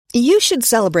You should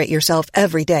celebrate yourself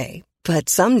every day, but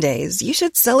some days you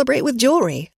should celebrate with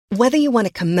jewelry. Whether you want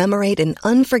to commemorate an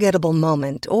unforgettable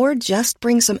moment or just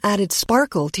bring some added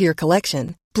sparkle to your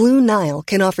collection, Blue Nile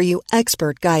can offer you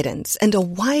expert guidance and a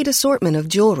wide assortment of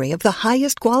jewelry of the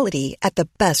highest quality at the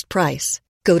best price.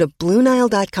 Go to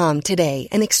BlueNile.com today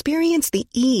and experience the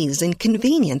ease and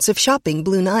convenience of shopping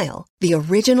Blue Nile, the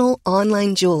original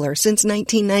online jeweler since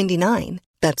 1999.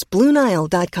 That's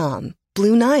BlueNile.com.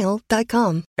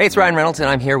 BlueNile.com. Hey, it's Ryan Reynolds, and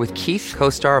I'm here with Keith,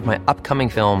 co-star of my upcoming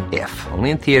film, If, only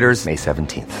in theaters May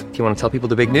 17th. Do you want to tell people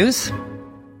the big news?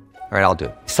 All right, I'll do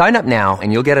it. Sign up now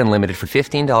and you'll get unlimited for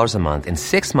 $15 a month and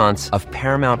 6 months of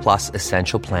Paramount Plus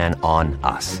Essential Plan on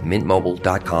us.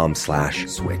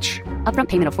 MintMobile.com/switch. Upfront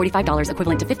payment of $45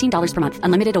 equivalent to $15 per month.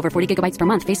 Unlimited over 40 gigabytes per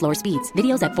month. Face lower speeds.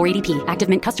 Videos at 480p. Active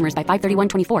Mint customers by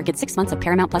 531.24 get 6 months of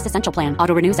Paramount Plus Essential Plan.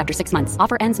 Auto renews after 6 months.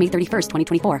 Offer ends May 31st,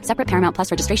 2024. Separate Paramount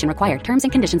Plus registration required. Terms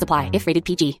and conditions apply if rated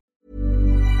PG.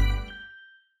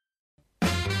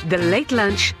 The Late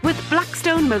Lunch with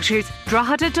Blackstone Motors,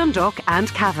 Drogheda, Dundalk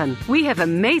and Cavan. We have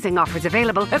amazing offers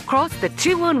available across the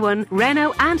 211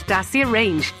 Renault and Dacia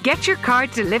range. Get your car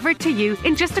delivered to you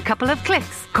in just a couple of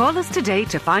clicks. Call us today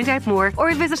to find out more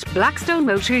or visit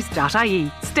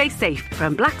blackstonemotors.ie. Stay safe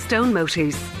from Blackstone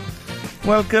Motors.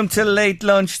 Welcome to Late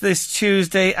Lunch this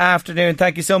Tuesday afternoon.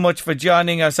 Thank you so much for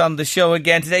joining us on the show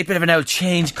again today. Bit of an old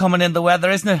change coming in the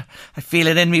weather, isn't it? I feel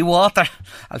it in me water.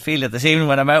 I'll feel it this evening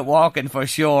when I'm out walking for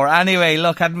sure. Anyway,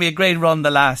 look, had me a great run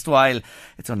the last while.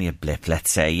 It's only a blip,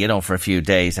 let's say, for a few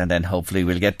days, and then hopefully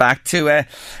we'll get back to a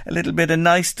little bit of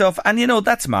nice stuff. And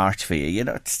that's March for you.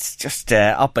 It's just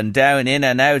up and down, in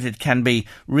and out. It can be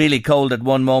really cold at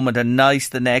one moment and nice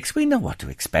the next. We know what to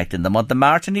expect in the month of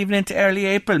March and even into early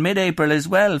April, mid-April as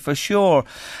well, for sure.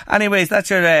 Anyways,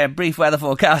 that's your brief weather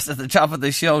forecast at the top of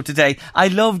the show today. I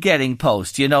love getting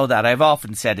posts. You know that. I've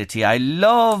often said it to you. I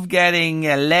love getting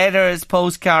letters,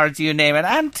 postcards, you name it.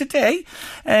 And today,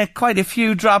 quite a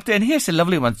few dropped in. Here's a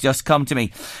lovely one just come to me.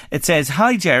 It says,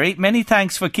 "Hi Jerry, many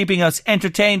thanks for keeping us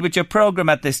entertained with your programme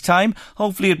at this time.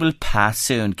 Hopefully it will pass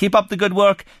soon. Keep up the good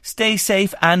work. Stay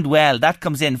safe and well." That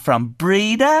comes in from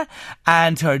Breda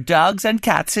and her dogs and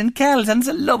cats in Kells. And it's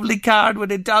a lovely card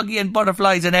with a doggy and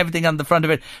butterflies and everything on the front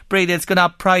of it. Breda, it's going to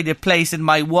pride a place in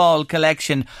my wall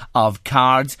collection of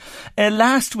cards.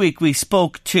 Last week we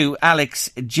spoke to Alex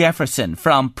Jefferson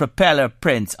from Propeller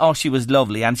Prints. Oh, she was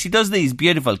lovely, and she does these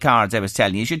beautiful cards. I was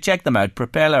telling you should check them out.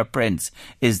 Propeller Prints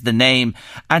is the name,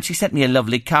 and she sent me a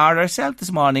lovely card herself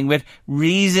this morning with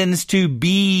reasons to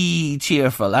be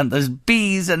cheerful, and there's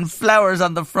bees and flowers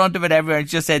on the front of it everywhere. And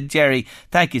she just said, "Jerry,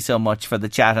 thank you so much for the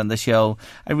chat on the show.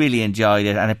 I really enjoyed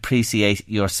it and appreciate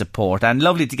your support." And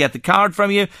lovely to get the card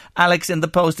from you, Alex, in the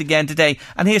post again today.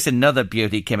 And here's another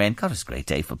beauty came in. God, it's a great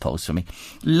day for posts for me.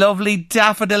 Lovely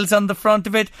daffodils on the front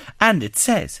of it, and it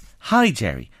says, "Hi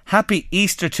Jerry, happy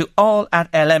Easter to all at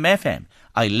LMFM.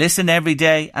 I listen every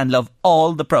day and love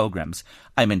all the programmes.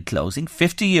 I'm enclosing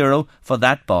 €50 for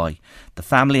that boy. The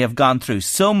family have gone through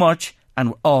so much and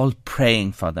we're all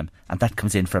praying for them." And that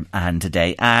comes in from Anne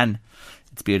today. Anne,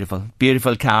 it's beautiful.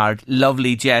 Beautiful card.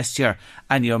 Lovely gesture.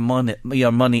 And your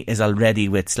money is already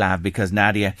with Slav, because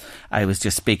Nadia, I was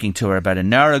just speaking to her about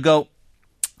an hour ago.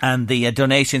 And the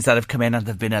donations that have come in, and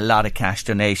there have been a lot of cash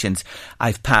donations,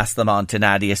 I've passed them on to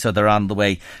Nadia, so they're on the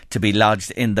way to be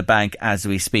lodged in the bank as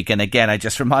we speak. And again, I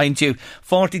just remind you,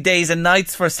 40 days and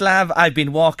nights for Slav. I've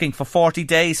been walking for 40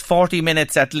 days, 40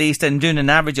 minutes at least, and doing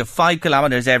an average of 5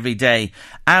 kilometres every day.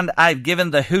 And I've given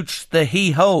the hooch the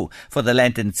hee-ho for the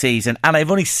Lenten season, and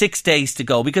I've only 6 days to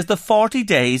go, because the 40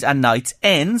 days and nights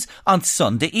ends on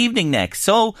Sunday evening next.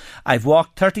 So I've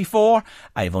walked 34,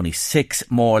 I've only 6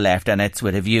 more left, and it's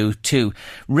with a view to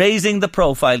raising the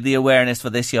profile, the awareness for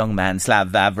this young man,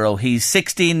 Slav Vavro. He's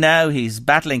 16 now. He's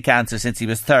battling cancer since he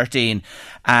was 13,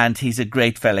 and he's a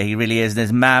great fella. He really is. And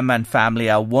his mum and family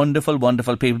are wonderful,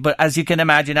 wonderful people. But as you can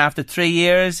imagine, after 3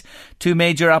 years, 2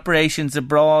 major operations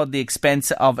abroad, the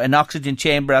expense of an oxygen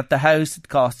chamber at the house, it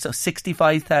costs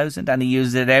 $65,000, and he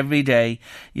uses it every day.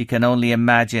 You can only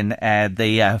imagine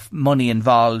the money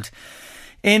involved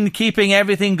in keeping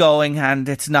everything going, and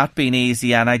it's not been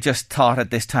easy. And I just thought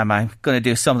at this time I'm going to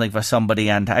do something for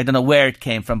somebody, and I don't know where it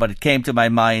came from, but it came to my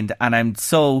mind, and I'm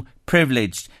so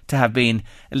privileged to have been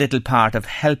a little part of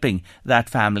helping that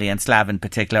family, and Slav in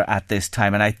particular, at this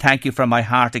time. And I thank you from my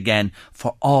heart again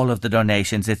for all of the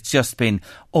donations. It's just been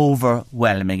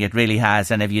overwhelming. It really has.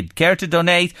 And if you'd care to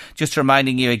donate, just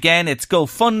reminding you again, it's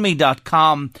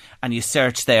GoFundMe.com, and you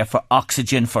search there for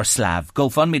Oxygen for Slav.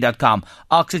 GoFundMe.com,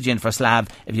 Oxygen for Slav,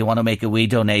 if you want to make a wee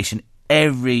donation.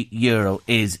 every euro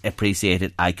is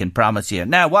appreciated, I can promise you.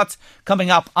 Now, what's coming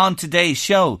up on today's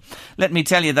show? Let me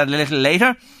tell you that a little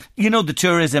later. You know, the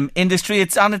tourism industry,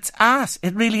 it's on its ass.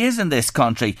 It really is in this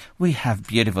country. We have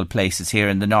beautiful places here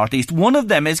in the northeast. One of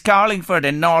them is Carlingford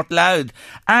in North Louth.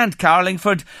 And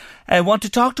Carlingford want to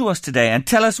talk to us today and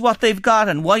tell us what they've got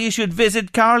and why you should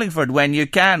visit Carlingford when you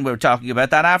can. We're talking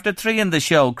about that after 3 in the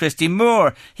show. Christy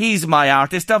Moore, he's my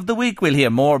Artist of the Week. We'll hear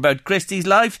more about Christy's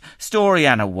life story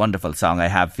and a wonderful song I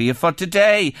have for you for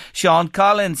today. Sean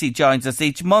Collins, he joins us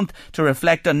each month to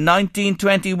reflect on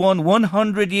 1921,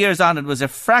 100 years on. It was a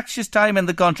fractious time in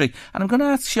the country. And I'm going to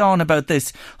ask Sean about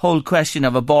this whole question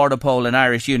of a border poll and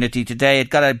Irish unity today. It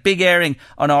got a big airing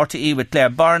on RTE with Claire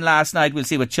Byrne last night. We'll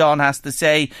see what Sean has to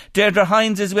say. Deirdre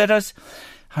Hines is with us.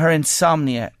 Her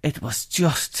insomnia, it was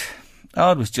just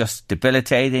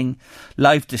debilitating,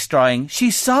 life-destroying.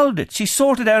 She solved it. She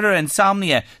sorted out her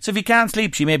insomnia. So if you can't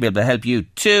sleep, she may be able to help you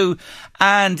too.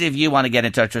 And if you want to get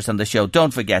in touch with us on the show,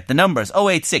 don't forget the numbers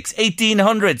 086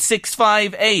 1800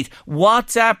 658.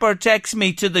 WhatsApp or text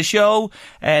me to the show.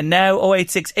 And now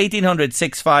 086 1800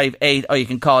 658. Or you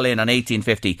can call in on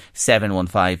 1850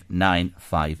 715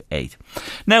 958.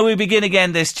 Now we begin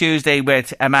again this Tuesday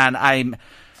with a man I'm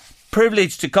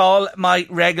privileged to call my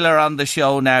regular on the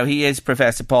show now. He is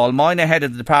Professor Paul Moynagh, head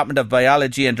of the Department of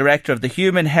Biology and director of the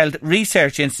Human Health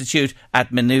Research Institute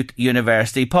at Maynooth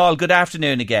University. Paul, good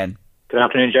afternoon again. Good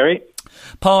afternoon, Jerry.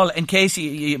 Paul, in case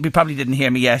you probably didn't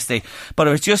hear me yesterday, but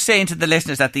I was just saying to the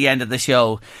listeners at the end of the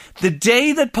show, the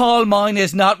day that Paul Moynagh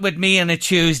is not with me on a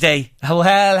Tuesday, well,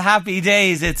 happy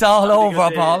days, it's all over,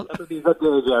 Paul. That'll be a good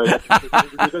day,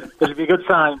 Jerry. It'll be a good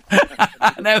sign.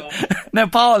 Now,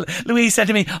 Paul, Louise said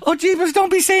to me, oh, jeepers,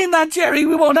 don't be saying that, Jerry,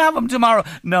 we won't have him tomorrow.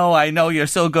 No, I know you're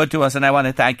so good to us, and I want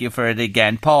to thank you for it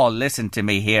again. Paul, listen to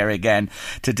me here again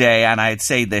today, and I'd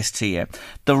say this to you.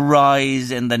 The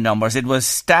rise in the numbers, it was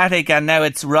static and now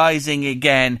it's rising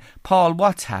again. Paul,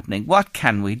 what's happening? What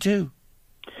can we do?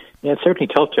 Yeah, it's certainly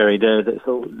tough, Jerry.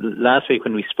 So last week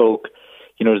when we spoke,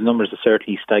 the numbers are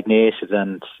certainly stagnated,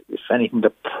 and if anything,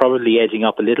 they're probably edging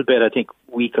up a little bit. I think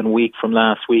week on week from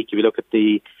last week, if you look at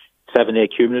the 7-day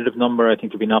cumulative number, I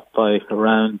think they've been up by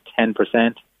around 10%.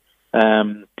 I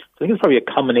think it's probably a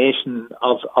combination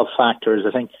of factors.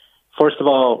 I think, first of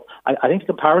all, I think the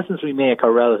comparisons we make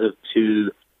are relative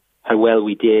to how well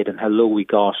we did and how low we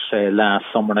got last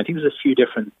summer. And I think there's a few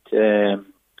different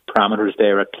parameters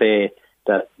there at play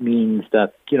that means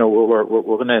that, we're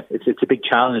going to, it's a big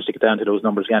challenge to get down to those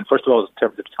numbers again. First of all, in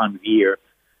terms of the time of year,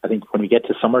 I think when we get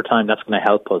to summertime, that's going to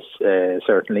help us,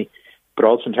 certainly. But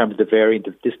also in terms of the variant,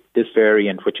 this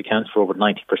variant, which accounts for over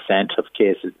 90% of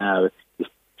cases now, this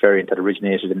variant that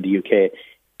originated in the UK,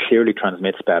 clearly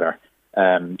transmits better.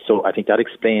 So I think that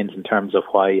explains in terms of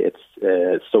why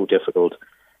it's so difficult.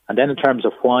 And then in terms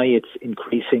of why it's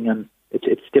increasing, and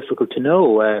it's difficult to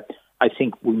know. I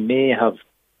think we may have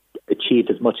achieved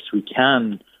as much as we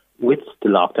can with the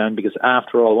lockdown, because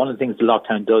after all, one of the things the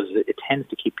lockdown does is it tends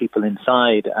to keep people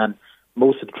inside, and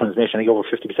most of the transmission, I think over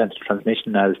 50% of the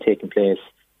transmission now is taking place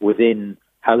within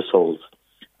households.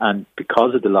 And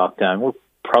because of the lockdown, we're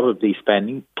probably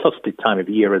spending, plus the time of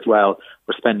year as well,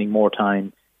 we're spending more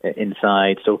time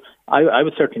inside. So I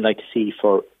would certainly like to see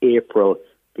for April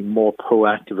being more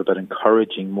proactive about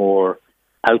encouraging more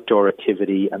outdoor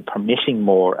activity and permitting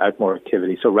more outdoor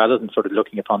activity. So rather than sort of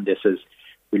looking upon this as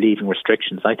relieving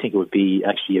restrictions, I think it would be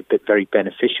actually a very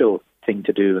beneficial thing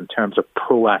to do in terms of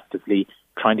proactively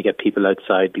trying to get people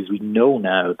outside, because we know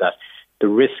now that the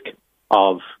risk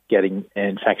of getting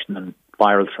infection and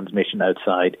viral transmission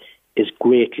outside is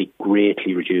greatly,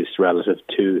 greatly reduced relative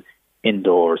to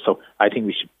indoors. So I think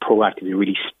we should proactively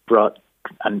really spread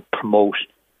and promote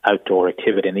outdoor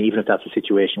activity, and even if that's a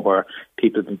situation where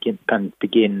people can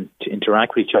begin to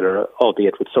interact with each other,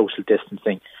 albeit with social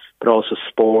distancing, but also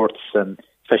sports, and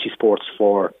especially sports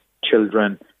for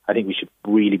children, I think we should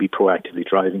really be proactively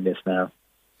driving this now.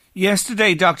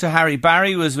 Yesterday, Dr. Harry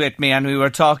Barry was with me, and we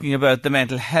were talking about the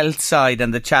mental health side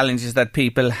and the challenges that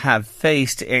people have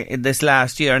faced in this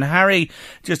last year. And Harry,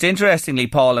 just interestingly,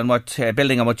 Paul, and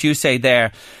building on what you say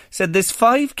there, said this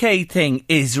 5K thing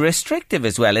is restrictive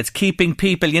as well. It's keeping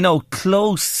people,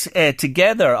 close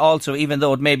together also, even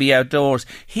though it may be outdoors.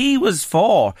 He was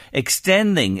for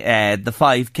extending the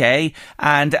 5K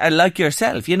and, like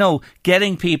yourself,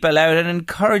 getting people out and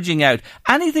encouraging out.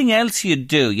 Anything else you'd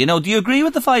do? Do you agree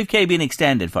with the 5K being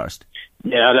extended first?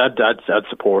 Yeah, I'd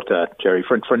support that, Jerry,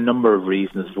 for a number of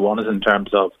reasons. One is in terms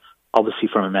of, obviously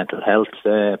from a mental health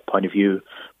point of view,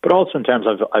 but also in terms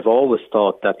of, I've always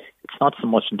thought that it's not so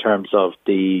much in terms of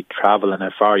the travel and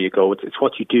how far you go, it's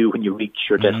what you do when you reach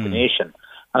your destination.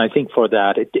 And I think for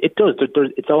that, it does.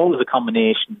 It's always a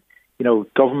combination.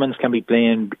 Governments can be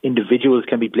blamed, individuals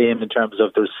can be blamed in terms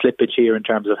of there's slippage here in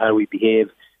terms of how we behave.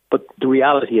 But the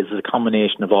reality is a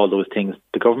combination of all those things.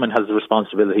 The government has the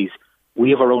responsibilities.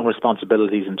 We have our own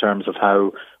responsibilities in terms of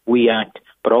how we act,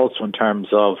 but also in terms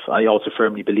of, I also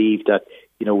firmly believe that,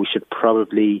 we should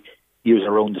probably use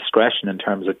our own discretion in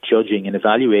terms of judging and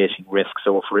evaluating risk.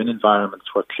 So if we're in environments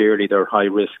where clearly they're high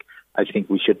risk, I think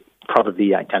we should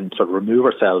probably sort of remove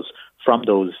ourselves from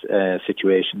those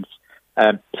situations.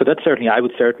 So that's I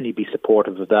would certainly be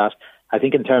supportive of that. I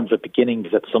think in terms of beginnings,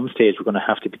 at some stage we're going to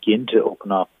have to begin to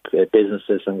open up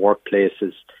businesses and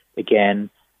workplaces again.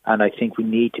 And I think we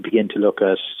need to begin to look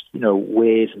at,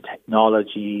 ways and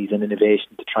technologies and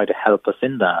innovation to try to help us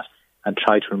in that and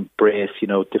try to embrace,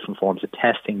 different forms of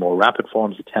testing, more rapid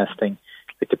forms of testing.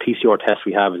 Like the PCR test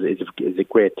we have is a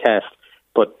great test,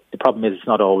 but the problem is it's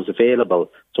not always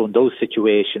available. So in those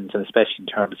situations, and especially in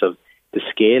terms of the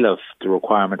scale of the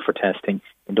requirement for testing,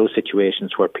 in those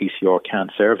situations where PCR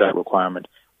can't serve that requirement,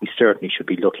 we certainly should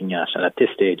be looking at. And at this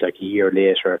stage, like a year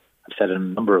later, I've said it on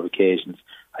a number of occasions,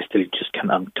 I still just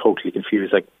can't, I'm totally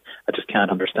confused. Like, I just can't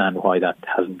understand why that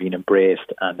hasn't been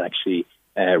embraced and actually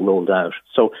rolled out.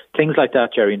 So things like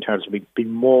that, Jerry, in terms of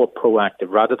being more proactive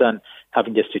rather than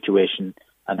having this situation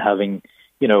and having,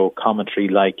 commentary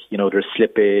like, there's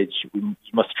slippage, you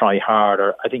must try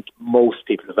harder. I think most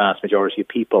people, the vast majority of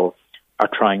people, are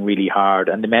trying really hard.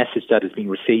 And the message that is being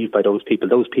received by those people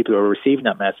who are receiving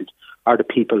that message are the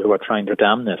people who are trying their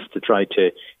damnedest to try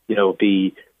to,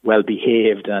 be well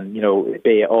behaved and,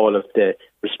 obey all of the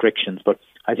restrictions. But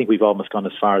I think we've almost gone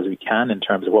as far as we can in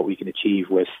terms of what we can achieve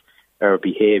with our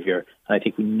behaviour. And I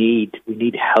think we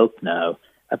need help now.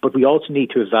 But we also need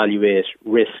to evaluate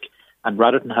risk. And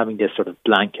rather than having this sort of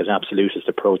blanket absolutist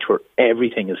approach where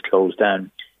everything is closed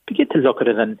down, begin to look at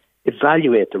it and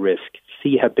evaluate the risk,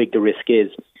 see how big the risk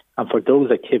is. And for those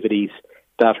activities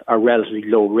that are relatively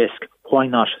low risk, why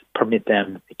not permit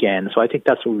them again? So I think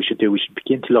that's what we should do. We should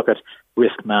begin to look at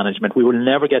risk management. We will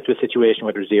never get to a situation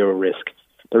where there's zero risk.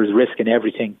 There is risk in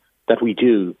everything that we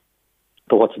do.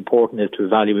 But what's important is to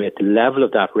evaluate the level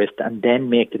of that risk and then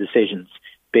make the decisions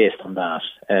based on that.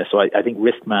 So I think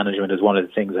risk management is one of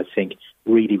the things I think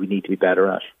really we need to be better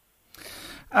at.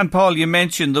 And Paul, you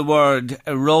mentioned the word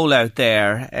rollout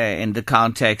there in the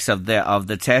context of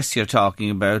the tests you're talking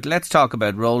about. Let's talk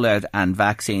about rollout and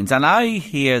vaccines. And I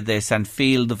hear this and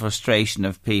feel the frustration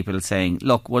of people saying,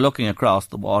 look, we're looking across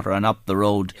the water and up the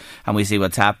road and we see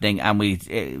what's happening and we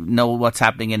know what's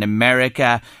happening in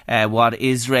America, what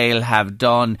Israel have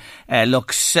done.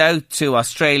 Look south to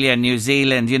Australia and New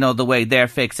Zealand, the way they're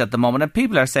fixed at the moment. And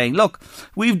people are saying, look,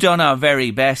 we've done our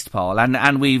very best, Paul,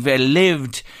 and we've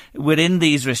lived within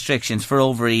these restrictions for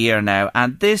over a year now,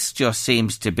 and this just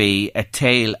seems to be a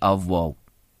tale of woe.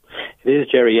 It is,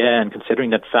 Jerry, yeah, and considering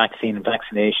that vaccine and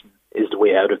vaccination is the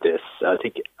way out of this, I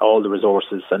think all the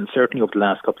resources, and certainly over the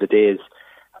last couple of days,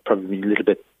 I've probably been a little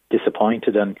bit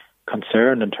disappointed and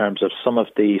concerned in terms of some of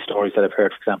the stories that I've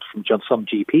heard, for example, from some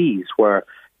GPs, where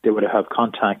they would have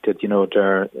contacted,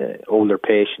 their older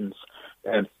patients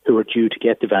who were due to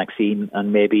get the vaccine,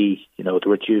 and maybe, they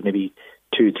were due maybe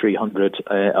 200-300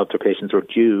 of their patients were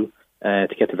due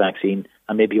to get the vaccine,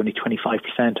 and maybe only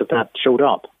 25% of that showed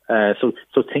up. So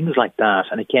things like that,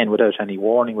 and again, without any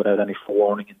warning, without any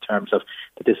forewarning in terms of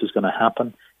that this was going to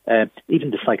happen.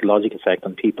 Even the psychological effect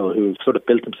on people who've sort of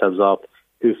built themselves up,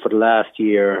 who for the last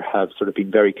year have sort of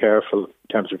been very careful in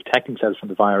terms of protecting themselves from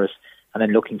the virus, and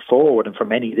then looking forward, and for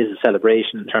many it is a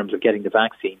celebration in terms of getting the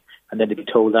vaccine, and then to be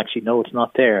told, actually, no, it's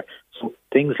not there. So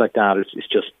things like that is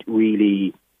just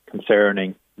really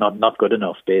concerning, not good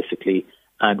enough, basically.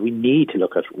 And we need to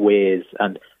look at ways,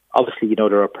 and obviously,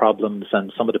 there are problems,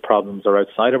 and some of the problems are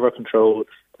outside of our control.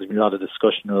 There's been a lot of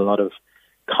discussion and a lot of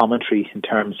commentary in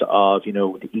terms of,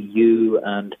 the EU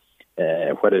and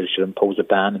whether it should impose a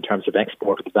ban in terms of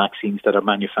export of the vaccines that are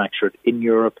manufactured in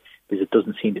Europe, because it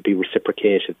doesn't seem to be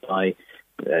reciprocated by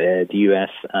the US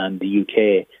and the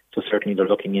UK. So certainly they're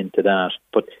looking into that.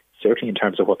 But certainly in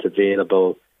terms of what's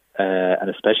available, and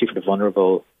especially for the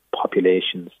vulnerable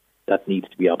populations, that needs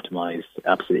to be optimised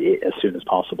absolutely as soon as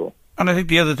possible. And I think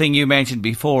the other thing you mentioned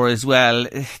before as well,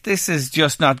 this is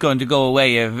just not going to go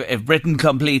away if Britain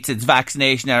completes its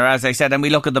vaccination, or as I said, and we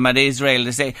look at them at Israel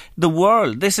to say,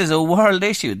 this is a world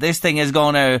issue. This thing is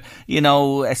going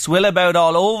to, swill about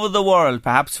all over the world,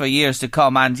 perhaps for years to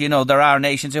come. And, there are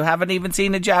nations who haven't even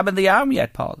seen a jab in the arm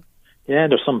yet, Paul. Yeah,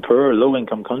 there's some poor,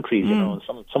 low-income countries,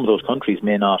 some of those countries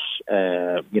may not,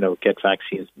 get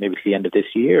vaccines maybe to the end of this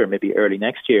year, maybe early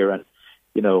next year. And,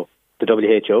 the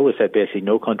WHO has said basically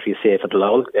no country is safe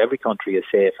until every country is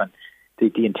safe. And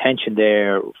the intention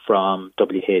there from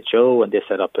WHO, and they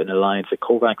set up an alliance, a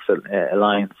COVAX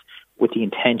alliance, with the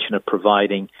intention of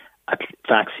providing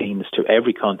vaccines to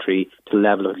every country to the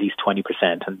level of at least 20%.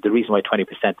 And the reason why 20%,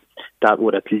 that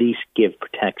would at least give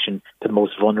protection to the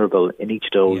most vulnerable in each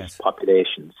of those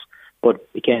populations. But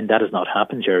again, that has not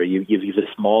happened, Jerry. You've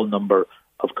a small number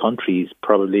of countries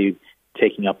probably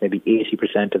taking up maybe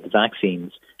 80% of the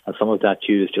vaccines, and some of that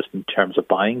due is just in terms of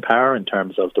buying power, in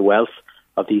terms of the wealth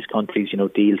of these countries.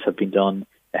 Deals have been done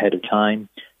ahead of time.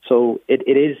 So it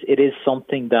is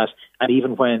something that, and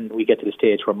even when we get to the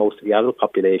stage where most of the adult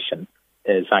population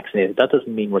is vaccinated, that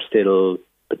doesn't mean we're still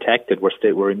protected.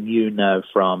 We're immune now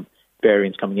from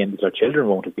variants coming in because our children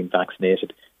won't have been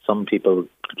vaccinated. Some people,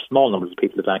 small numbers of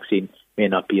people, the vaccine may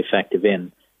not be effective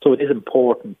in. So it is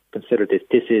important to consider this.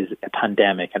 This is a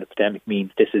pandemic, and a pandemic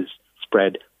means this is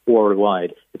spread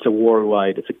worldwide. It's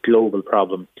a global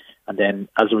problem. And then,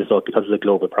 as a result, because it's a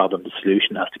global problem, the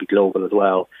solution has to be global as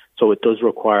well. So it does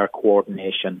require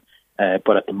coordination.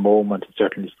 But at the moment,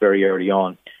 certainly it's very early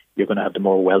on, you're going to have the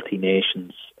more wealthy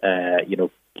nations,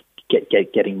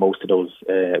 getting most of those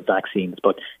vaccines.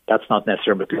 But that's not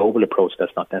necessarily a global approach.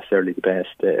 That's not necessarily the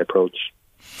best approach.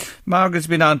 Margaret's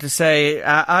been on to say,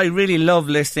 I really love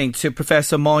listening to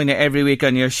Professor Moyna every week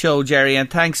on your show, Jerry,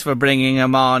 and thanks for bringing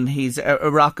him on. He's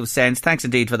a rock of sense. Thanks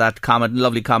indeed for that comment.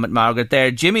 Lovely comment, Margaret, there.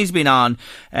 Jimmy's been on,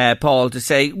 Paul, to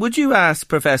say, would you ask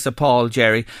Professor Paul,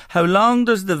 Jerry, how long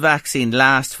does the vaccine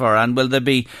last for, and will there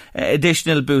be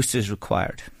additional boosters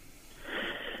required?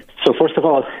 So first of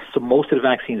all, most of the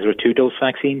vaccines are a 2-dose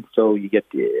vaccine. So you get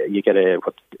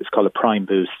what is called a prime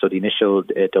boost. So the initial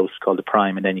dose is called the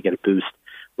prime, and then you get a boost.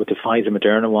 With the Pfizer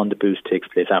Moderna one, the boost takes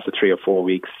place after 3 or 4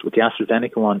 weeks. With the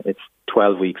AstraZeneca one, it's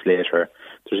 12 weeks later.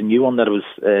 There's a new one that was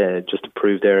just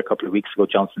approved there a couple of weeks ago,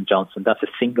 Johnson & Johnson. That's a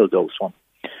single dose one.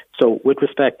 So with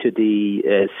respect to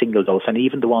the single dose, and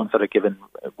even the ones that are given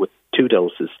with 2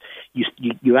 doses,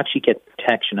 you actually get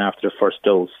protection after the first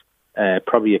dose,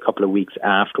 probably a couple of weeks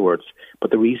afterwards. But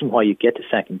the reason why you get the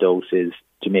second dose is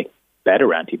to make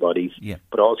better antibodies,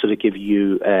 but also to give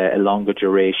you a longer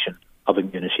duration of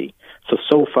immunity.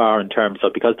 So far, in terms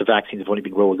of, because the vaccines have only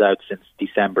been rolled out since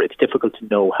December, it's difficult to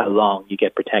know how long you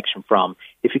get protection from.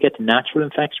 If you get the natural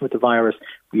infection with the virus,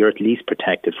 we are at least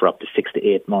protected for up to 6 to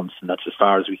 8 months, and that's as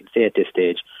far as we can say at this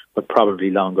stage, but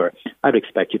probably longer. I'd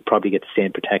expect you'd probably get the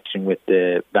same protection with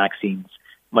the vaccines.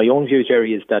 My own view,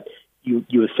 Jerry, is that you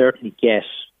will certainly get,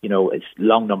 a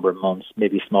long number of months,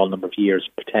 maybe a small number of years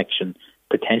protection,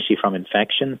 potentially from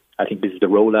infection. I think this is the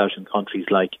rollout in countries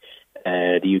like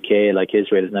the UK, like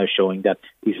Israel, is now showing that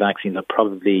these vaccines are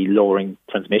probably lowering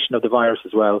transmission of the virus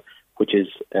as well, which is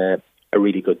a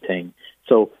really good thing.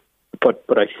 So,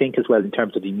 but I think as well, in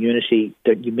terms of immunity,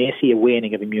 that you may see a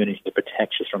waning of immunity that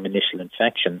protects us from initial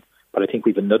infection. But I think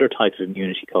we have another type of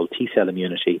immunity called T-cell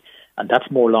immunity, and that's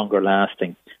more longer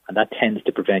lasting, and that tends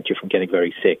to prevent you from getting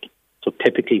very sick. So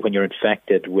typically when you're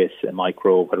infected with a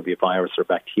microbe, whether it be a virus or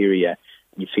bacteria,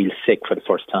 and you feel sick for the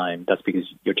first time, that's because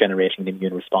you're generating an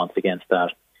immune response against that.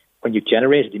 When you've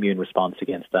generated an immune response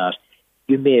against that,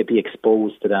 you may be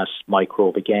exposed to that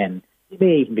microbe again. You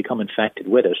may even become infected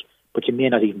with it, but you may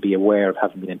not even be aware of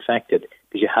having been infected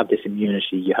because you have this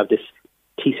immunity, you have this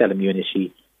T-cell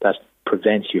immunity that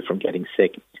prevents you from getting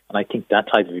sick. And I think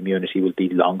that type of immunity will be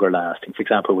longer lasting. For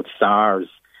example, with SARS,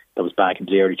 that was back in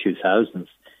the early 2000s,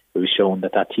 it was shown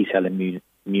that T-cell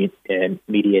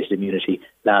mediated immunity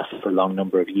lasted for a long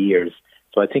number of years.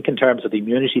 So I think in terms of the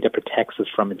immunity that protects us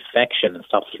from infection and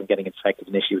stops us from getting infected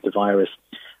initially with the virus,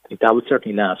 I think that would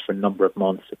certainly last for a number of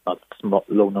months, if not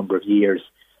a low number of years.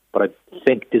 But I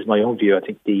think, this is my own view, I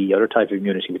think the other type of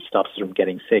immunity which stops us from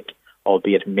getting sick,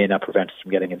 albeit may not prevent us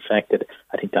from getting infected,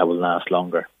 I think that will last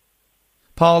longer.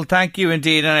 Paul, thank you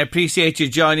indeed, and I appreciate you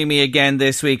joining me again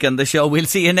this week on the show. We'll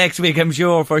see you next week, I'm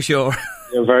sure, for sure.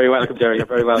 You're very welcome, Jerry. You're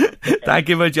very welcome. Thank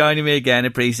you for joining me again.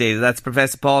 Appreciate it. That's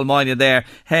Professor Paul Moyna there,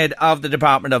 Head of the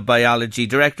Department of Biology,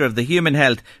 Director of the Human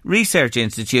Health Research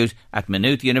Institute at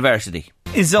Maynooth University.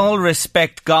 Is all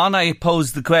respect gone? I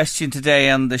posed the question today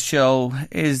on the show.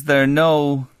 Is there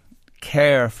no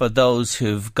care for those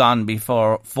who've gone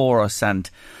before us and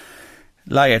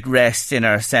lie at rest in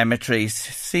our cemeteries?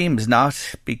 Seems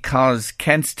not, because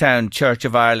Kentstown Church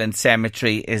of Ireland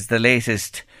Cemetery is the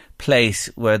latest place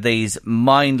where these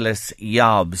mindless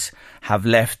yobs have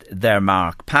left their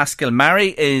mark. Pascal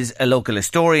Murray is a local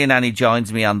historian and he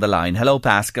joins me on the line. Hello,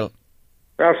 Pascal.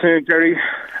 Good afternoon, Jerry.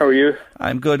 How are you?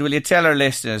 I'm good. Will you tell our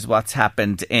listeners what's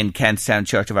happened in Kentstown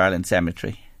Church of Ireland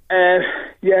Cemetery?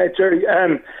 Yeah, Jerry.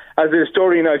 As a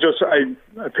historian, I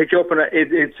pick you up on it.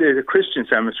 It's a Christian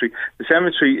cemetery. The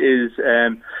cemetery is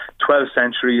 12th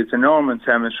century. It's a Norman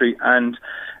cemetery, and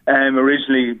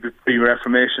originally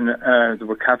pre-Reformation there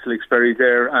were Catholics buried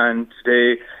there, and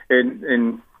today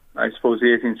in I suppose the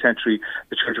 18th century,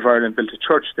 the Church of Ireland built a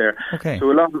church there. Okay.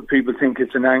 So a lot of people think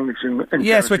it's an Anglican.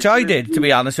 Yes, which I did, to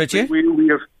be honest with you. We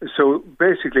have, so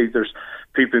basically, there's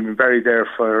people who've been buried there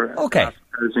for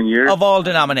 1,000 years. Of all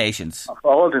denominations. Of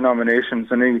all denominations,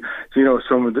 and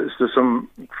some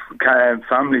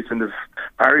families in the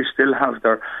parish still have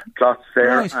their plots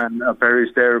there and are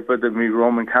buried there, but they'll be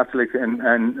Roman Catholic,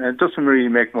 and it doesn't really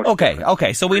make much difference.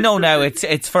 Okay, so we know now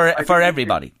it's for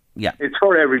everybody. Yeah, it's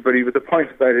for everybody, but the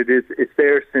point about it is it's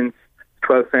there since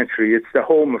 12th century. It's the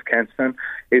home of Kentstown.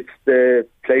 It's the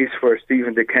place where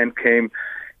Stephen de Kent came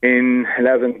in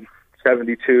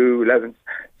 1172,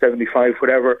 1175,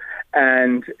 whatever,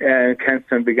 and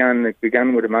Kentstown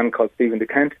began with a man called Stephen de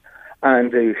Kent,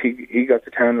 and he got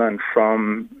the townland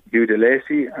from Hugh de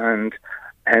Lacy, and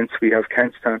hence we have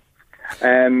Kentstown.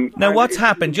 Now, what's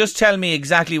happened? Just tell me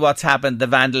exactly what's happened, the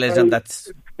vandalism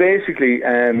that's... Basically,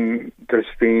 there's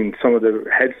been some of the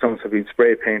headstones have been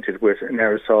spray painted with an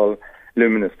aerosol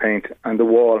luminous paint, and the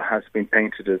wall has been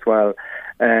painted as well.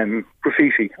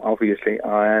 Graffiti, obviously,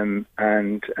 and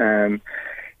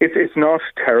it's not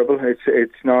terrible.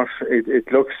 It's not.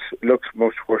 It looks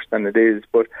much worse than it is,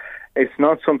 but it's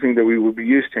not something that we would be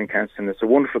used to in Kentstown. It's a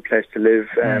wonderful place to live.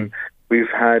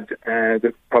 We've had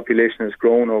the population has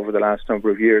grown over the last number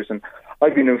of years, and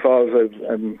I've been involved.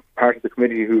 I'm part of the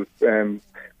committee who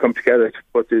come together to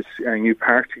put this new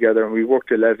park together, and we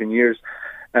worked 11 years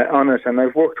on it. And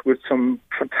I've worked with some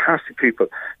fantastic people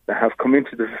that have come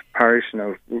into the parish and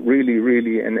have really,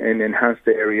 really enhanced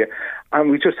the area. And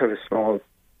we just have a small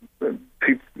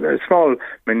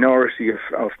minority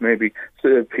of maybe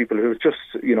people who just,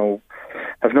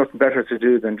 have nothing better to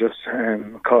do than just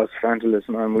cause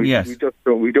vandalism, and we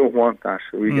don't want that.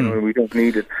 We don't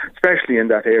need it, especially in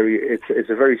that area. It's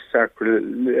a very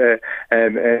sacred,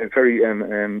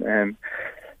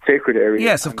 sacred area.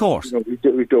 Yes, of course.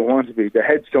 We don't want to be. The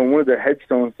headstone, one of the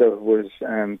headstones that was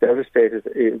devastated,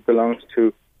 it belongs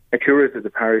to a curate of the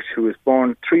parish who was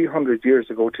born 300 years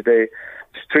ago today.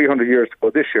 300 years ago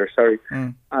this year, sorry.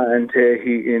 And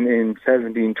he in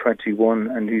 1721,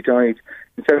 and he died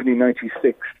in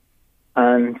 1796,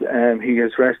 and he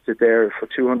has rested there for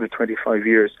 225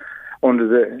 years under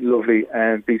the lovely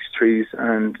beech trees,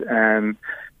 and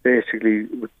basically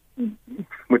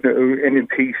in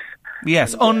peace.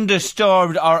 Yes,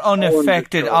 undisturbed or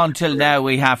unaffected until now,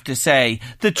 we have to say.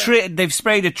 The tree, they've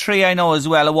sprayed a tree, I know, as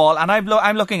well, a wall, and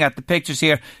I'm looking at the pictures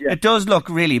here. Yeah. It does look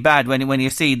really bad when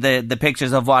you see the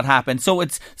pictures of what happened. So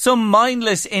it's some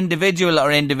mindless individual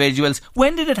or individuals.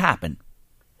 When did it happen?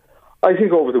 I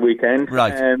think over the weekend.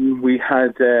 Right. We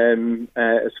had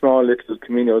a small little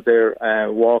Camino there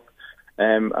walk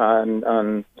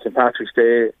on St. Patrick's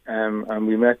Day, and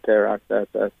we met there at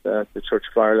the Church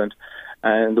of Ireland.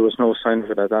 And there was no sign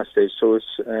of it at that stage, so it's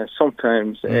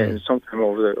sometime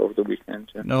over the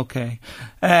weekend. Yeah. Okay,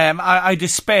 I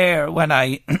despair when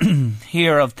I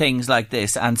hear of things like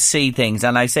this and see things,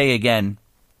 and I say again,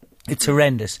 it's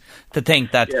horrendous to think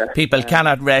that people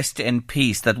cannot rest in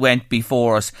peace that went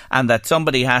before us, and that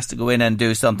somebody has to go in and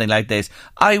do something like this.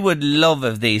 I would love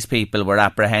if these people were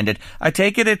apprehended. I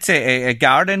take it it's a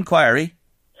guard inquiry.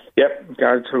 Yep,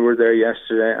 guards who were there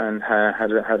yesterday and had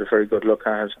a very good look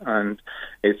at it, and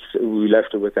we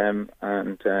left it with them,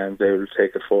 and they will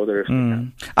take it further if they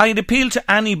can. I'd appeal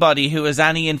to anybody who has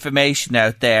any information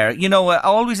out there.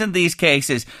 Always in these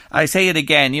cases, I say it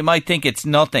again, you might think it's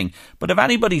nothing, but if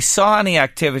anybody saw any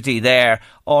activity there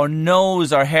or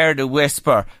knows or heard a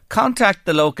whisper, contact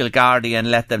the local Gardaí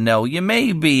and let them know. You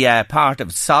may be part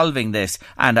of solving this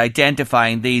and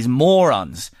identifying these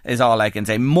morons, is all I can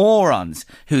say. Morons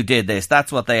who did this.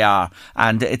 That's what they are.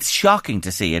 And it's shocking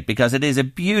to see it, because it is a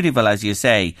beautiful, as you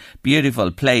say, beautiful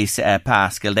place,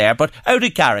 Paschal, there, but out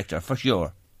of character for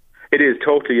sure. It is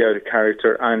totally out of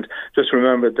character, and just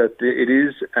remember that it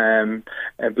is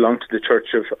belonged to the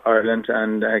Church of Ireland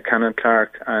and Canon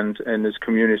Clark and his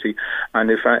community. And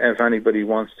if anybody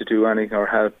wants to do anything or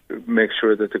help, make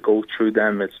sure that they go through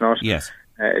them. It's not. Yes.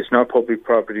 It's not public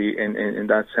property in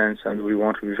that sense, and we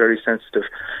want to be very sensitive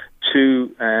to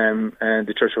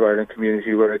the Church of Ireland community,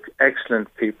 who are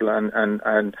excellent people and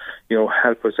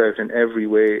help us out in every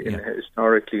way,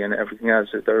 historically and everything else.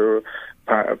 They're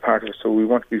a part of it, so we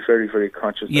want to be very, very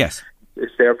conscious. Yes.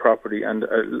 It's their property, and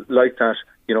like that,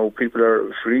 people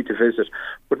are free to visit,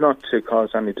 but not to cause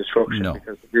any destruction,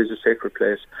 because it is a sacred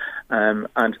place.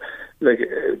 And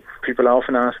people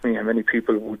often ask me, how many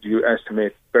people would you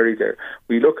estimate buried there?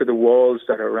 We look at the walls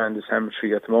that are around the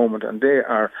cemetery at the moment, and they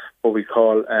are what we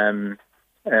call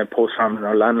post-famine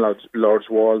or landlord's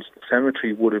walls. The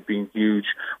cemetery would have been huge,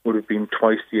 would have been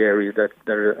twice the area that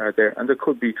are there, and there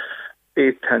could be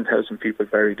 8,000-10,000 people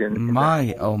buried in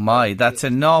my, that's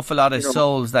an awful lot of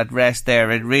souls that rest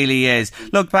there. It really is.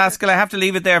 Look, Paschal, I have to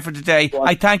leave it there for today.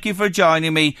 I thank you for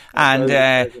joining me and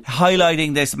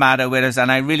highlighting this matter with us, and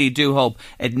I really do hope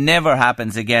it never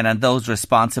happens again and those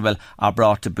responsible are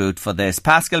brought to boot for this.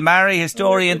 Paschal Marry,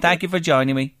 historian, thank you for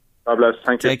joining me. God bless.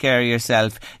 Thank you. Take care of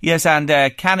yourself. Yes, and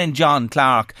Canon John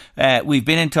Clark, we've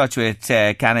been in touch with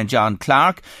Canon John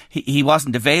Clark. He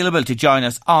wasn't available to join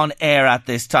us on air at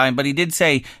this time, but he did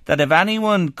say that if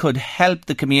anyone could help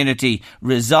the community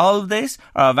resolve this,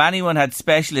 or if anyone had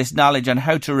specialist knowledge on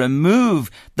how to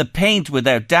remove the paint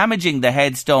without damaging the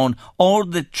headstone or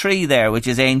the tree there, which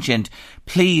is ancient,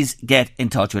 please get in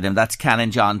touch with him. That's Canon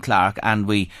John Clark, and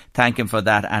we thank him for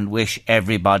that and wish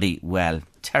everybody well.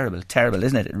 Terrible,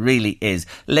 isn't it? It really is.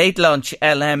 Late Lunch,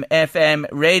 LMFM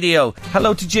Radio.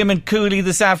 Hello to Jim and Cooley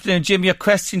this afternoon. Jim, your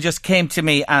question just came to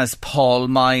me as Paul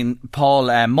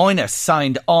Moynihan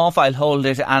signed off. I'll hold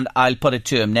it and I'll put it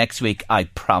to him next week, I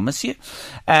promise you.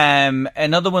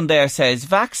 Another one there says,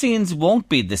 vaccines won't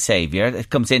be the saviour. It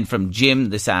comes in from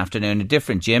Jim this afternoon, a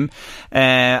different Jim.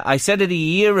 I said it a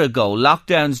year ago,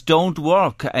 lockdowns don't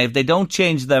work. If they don't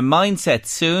change their mindset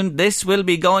soon, this will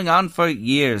be going on for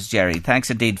years, Jerry.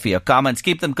 Thanks indeed for your comments.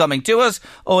 Keep them coming to us.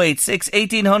 086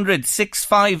 1800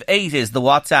 658 is the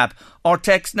WhatsApp or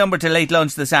text number to Late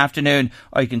Lunch this afternoon,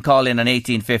 or you can call in on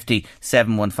 1850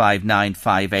 715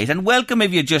 958. And welcome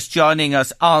if you're just joining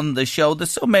us on the show.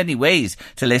 There's so many ways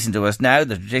to listen to us now.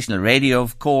 The traditional radio,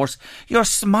 of course. Your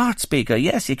smart speaker,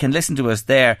 yes, you can listen to us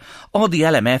there. Or the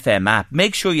LMFM app.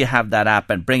 Make sure you have that app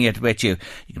and bring it with you.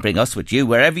 You can bring us with you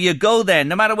wherever you go then.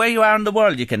 No matter where you are in the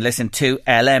world, you can listen to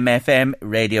LMFM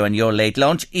Radio and Your Late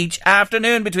Lunch each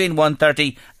afternoon between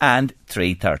 1:30 and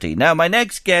 3:30. Now, my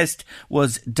next guest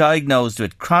was diagnosed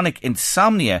with chronic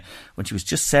insomnia when she was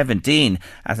just 17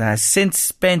 and has since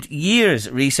spent years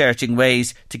researching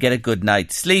ways to get a good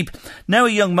night's sleep. Now a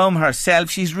young mum herself,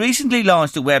 she's recently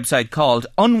launched a website called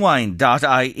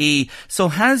unwind.ie. So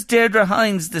has Deirdre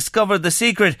Hines discovered the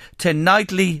secret to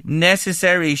nightly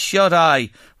necessary shut-eye?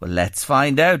 Well, let's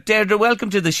find out. Deirdre, welcome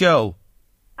to the show.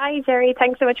 Hi, Jerry.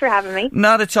 Thanks so much for having me.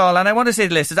 Not at all. And I want to say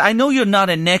to listeners, I know you're not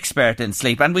an expert in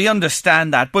sleep, and we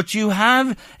understand that, but you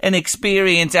have an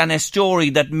experience and a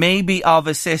story that may be of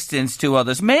assistance to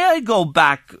others. May I go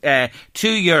back to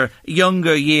your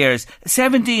younger years?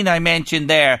 17 I mentioned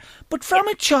there, but from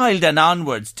a child and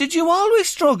onwards, did you always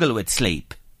struggle with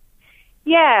sleep?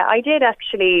 Yeah, I did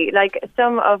actually. Like,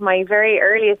 some of my very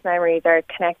earliest memories are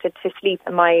connected to sleep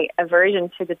and my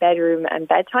aversion to the bedroom and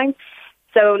bedtime.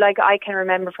 So, I can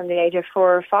remember from the age of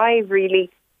 4 or 5, really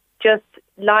just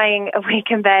lying awake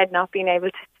in bed, not being able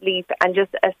to sleep, and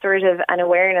just a sort of an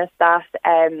awareness that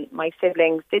my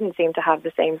siblings didn't seem to have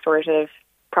the same sort of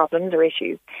problems or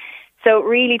issues. So it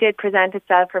really did present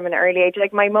itself from an early age.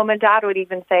 Like, my mum and dad would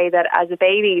even say that as a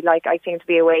baby, I seemed to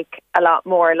be awake a lot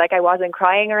more. I wasn't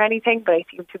crying or anything, but I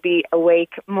seemed to be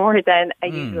awake more than a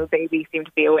usual baby seemed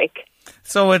to be awake.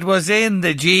 So it was in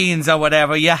the genes or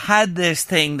whatever. You had this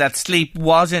thing that sleep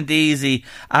wasn't easy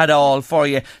at all for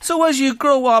you. So as you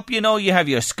grow up, you have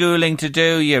your schooling to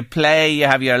do, your play, you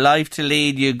have your life to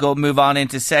lead, you move on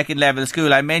into second level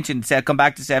school. I mentioned, come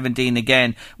back to 17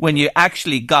 again, when you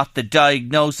actually got the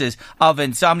diagnosis of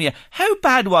insomnia. How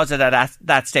bad was it at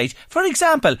that stage? For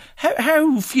example,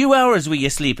 how few hours were you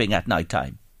sleeping at night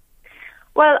time?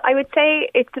 Well, I would say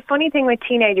it's the funny thing with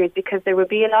teenagers, because there would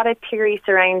be a lot of theory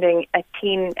surrounding a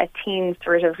teen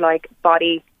sort of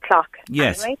body clock.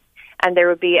 Yes. Anyway. And there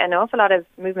would be an awful lot of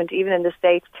movement, even in the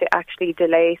States, to actually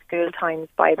delay school times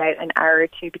by about an hour or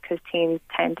two, because teens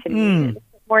tend to need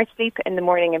more sleep in the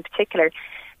morning in particular.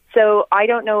 So I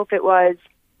don't know if it was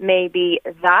maybe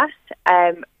that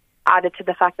added to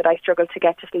the fact that I struggled to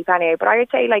get to sleep anyway. But I would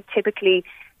say typically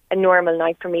a normal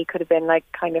night for me could have been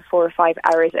kind of 4 or 5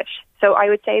 hours-ish. So I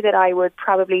would say that I would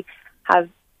probably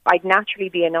I'd naturally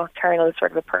be a nocturnal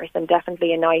sort of a person,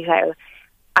 definitely a night owl.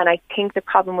 And I think the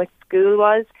problem with school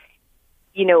was,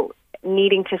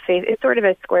 needing to fit, it's sort of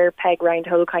a square peg round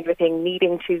hole kind of a thing,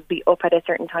 needing to be up at a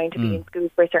certain time to be in school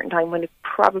for a certain time, when it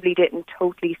probably didn't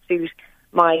totally suit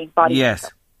my body. Yes.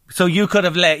 So you could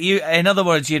have in other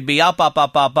words, you'd be up,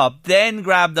 then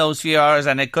grab those few hours,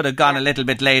 and it could have gone a little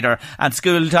bit later, and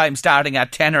school time starting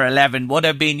at 10 or 11 would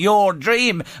have been your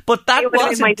dream. But that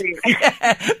wasn't my dream.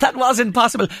 That wasn't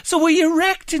possible. So were you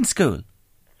wrecked in school?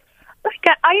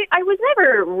 Like, I was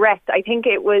never wrecked. I think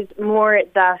it was more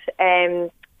that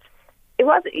it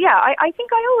was, I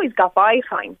think I always got by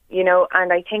fine,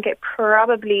 and I think it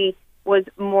probably was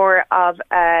more of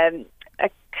a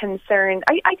concern.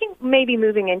 I think maybe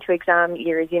moving into exam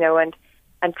years,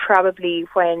 and probably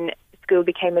when school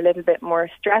became a little bit more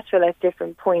stressful at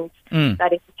different points,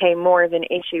 that it became more of an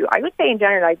issue. I would say in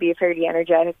general I'd be a fairly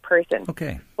energetic person.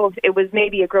 Okay. But it was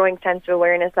maybe a growing sense of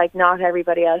awareness, like not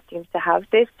everybody else seems to have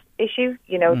this issue,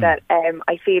 that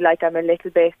I feel like I'm a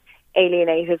little bit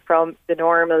alienated from the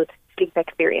normal sleep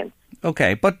experience.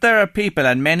 Okay, but there are people,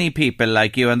 and many people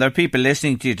like you, and there are people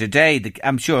listening to you today that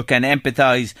I'm sure can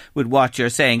empathise with what you're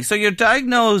saying. So you're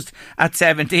diagnosed at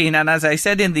 17, and as I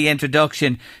said in the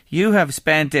introduction, you have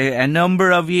spent a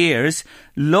number of years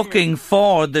looking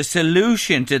for the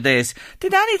solution to this.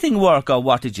 Did anything work, or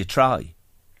what did you try?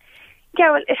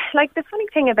 Yeah, well, like the funny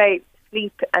thing about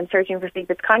sleep and searching for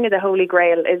sleep, it's kind of the holy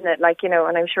grail, isn't it? Like, and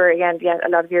I'm sure, again, a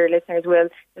lot of your listeners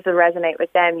this will resonate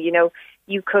with them.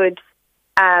 You could...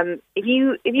 if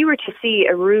you were to see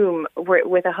a room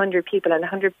with 100 people, and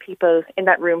 100 people in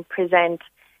that room present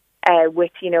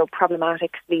with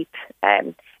problematic sleep,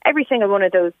 every single one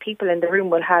of those people in the room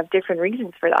will have different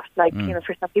reasons for that. Like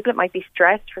for some people it might be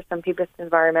stress, for some people it's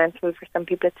environmental, for some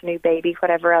people it's a new baby,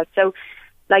 whatever else. So,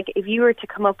 like, if you were to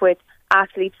come up with a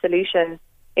sleep solution,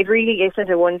 it really isn't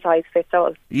a one size fits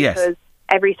all. Yes. Because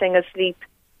every single sleep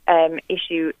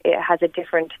issue, it has a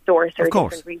different source or a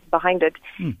different reason behind it.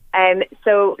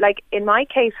 So, like in my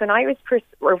case, when I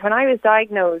was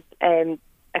diagnosed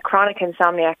a chronic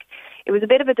insomniac, it was a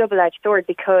bit of a double-edged sword,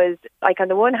 because, like, on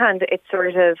the one hand, it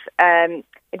sort of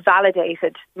it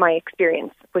validated my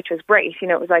experience, which was great.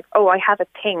 It was like, oh, I have a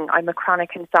thing. I'm a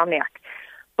chronic insomniac.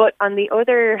 But on the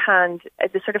other hand,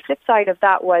 the sort of flip side of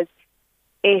that was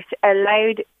it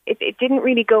allowed. It didn't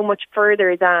really go much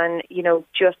further than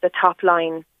just a top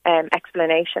line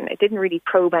explanation. It didn't really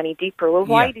probe any deeper. Well,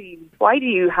 why do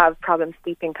you have problems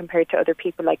sleeping compared to other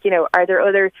people? Like, are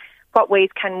there what ways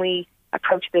can we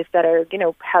approach this that are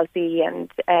healthy and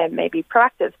maybe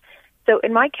proactive? So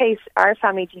in my case, our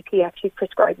family GP actually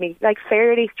prescribed me like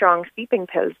fairly strong sleeping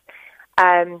pills,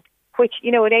 which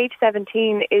at age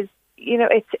 17 is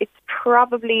it's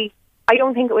probably, I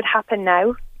don't think it would happen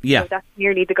now. Yeah. So that's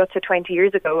nearly the guts of 20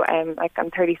 years ago. Like,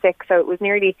 I'm 36, so it was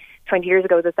nearly 20 years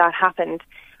ago that happened.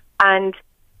 And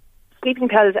sleeping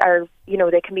pills are,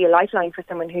 they can be a lifeline for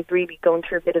someone who's really going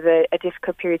through a bit of a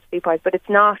difficult period sleep-wise, but it's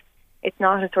not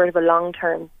a sort of a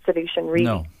long-term solution, really.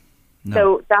 No.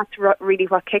 So that's really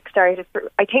what kickstarted.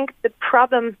 I think the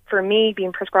problem for me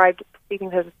being prescribed sleeping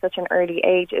pills at such an early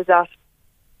age is that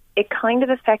it kind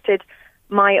of affected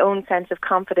my own sense of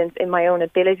confidence in my own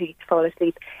ability to fall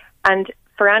asleep. And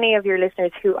for any of your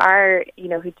listeners who are,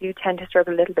 who do tend to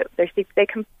struggle a little bit with their sleep, they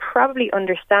can probably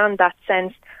understand that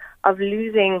sense of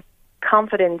losing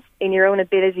confidence in your own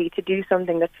ability to do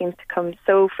something that seems to come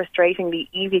so frustratingly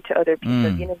easy to other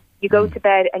people. You go to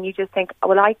bed and you just think, oh,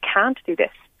 well, I can't do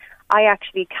this. I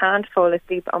actually can't fall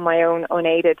asleep on my own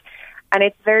unaided. And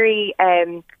it's very,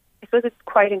 I suppose it's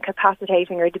quite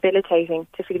incapacitating or debilitating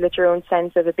to feel that your own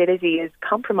sense of ability is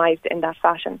compromised in that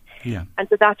fashion. Yeah. And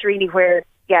so that's really where,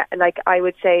 like I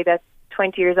would say that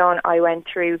 20 years on, I went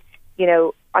through,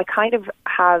 I kind of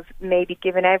have maybe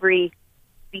given every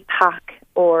sleep hack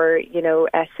or,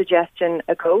 a suggestion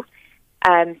a go.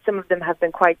 Some of them have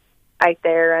been quite out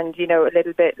there and, a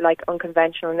little bit like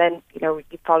unconventional. And then, you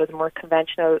follow the more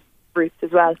conventional routes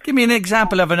as well. Give me an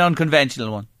example of an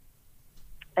unconventional one.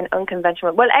 An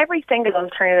unconventional. Well, every single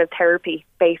alternative therapy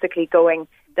basically going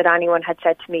that anyone had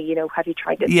said to me, have you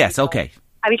tried this? Yes, okay.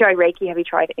 Have you tried Reiki? Have you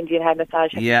tried Indian head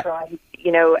massage? Have you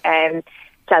tried,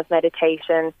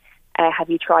 self-meditation? Have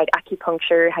you tried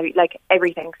acupuncture? Have you, like,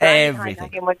 everything? So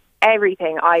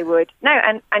everything I would. Now,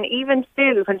 and even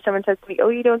still, when someone says to me, oh,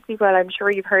 you don't sleep well, I'm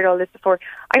sure you've heard all this before,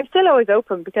 I'm still always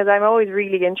open because I'm always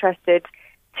really interested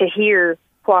to hear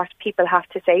what people have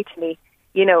to say to me,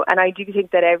 and I do think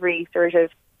that every sort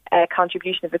of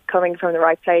contribution, if it's coming from the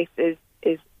right place, is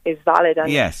valid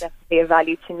and yes, definitely of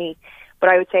value to me. But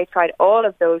I would say tried all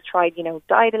of those, tried,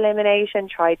 diet elimination,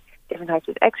 tried different types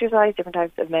of exercise, different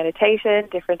types of meditation,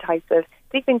 different types of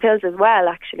sleeping pills as well,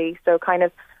 actually. So kind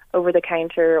of over the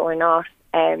counter or not,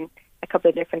 a couple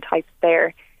of different types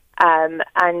there.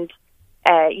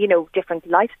 Different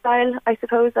lifestyle, I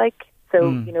suppose, like. So,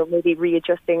 maybe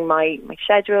readjusting my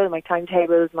schedule, my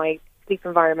timetables, my sleep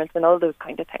environment and all those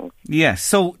kind of things. Yes,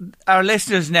 so our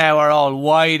listeners now are all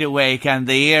wide awake and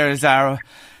the ears are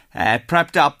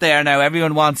prepped up there now.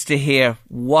 Everyone wants to hear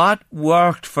what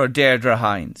worked for Deirdre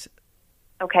Hines.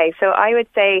 Okay, so I would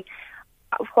say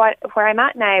where I'm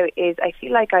at now is I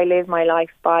feel like I live my life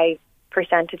by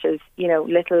percentages,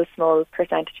 little small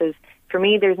percentages. For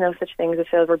me, there's no such thing as a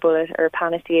silver bullet or a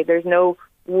panacea. There's no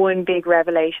one big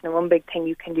revelation or one big thing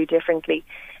you can do differently.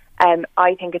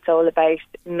 I think it's all about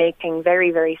making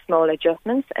very, very small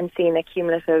adjustments and seeing a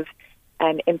cumulative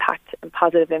impact and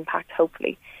positive impact,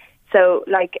 hopefully. So,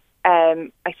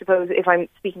 I suppose if I'm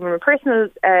speaking from a personal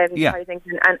side of things,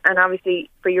 and obviously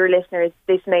for your listeners,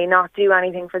 this may not do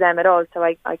anything for them at all, so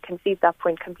I concede that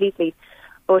point completely.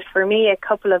 But for me, a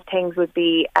couple of things would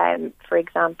be, for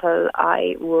example,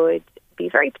 I would be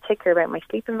very particular about my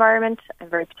sleep environment. I'm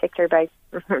very particular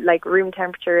about room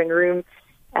temperature and room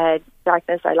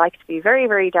darkness. I like to be very,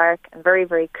 very dark and very,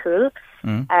 very cool.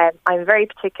 I'm very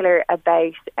particular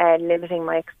about limiting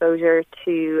my exposure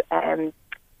to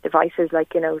devices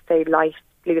like, say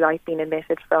blue light being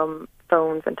emitted from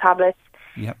phones and tablets.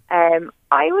 Yep.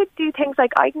 I would do things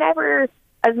like I'd never,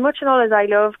 as much and all as I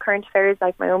love current affairs,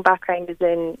 like my own background is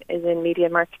in media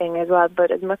and marketing as well,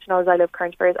 but as much and all as I love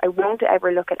current affairs, I won't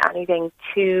ever look at anything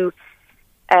too,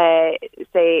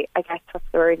 say, I guess what's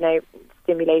the word now,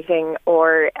 stimulating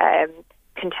or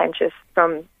contentious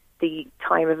from the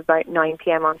time of about 9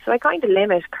 p.m. on. So I kind of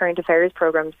limit current affairs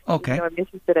programs. Okay. I'm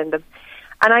interested in them.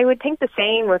 And I would think the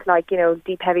same with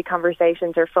deep, heavy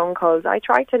conversations or phone calls. I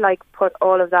try to put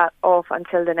all of that off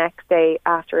until the next day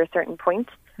after a certain point.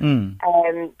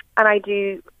 And I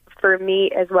do, for me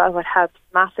as well, what helps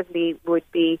massively would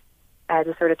be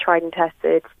the sort of tried and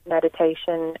tested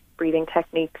meditation, breathing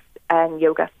techniques and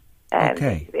yoga.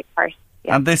 Okay. A big part.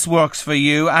 Yeah. And this works for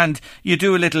you, and you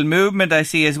do a little movement, I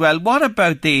see, as well. What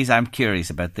about these? I'm curious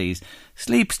about these.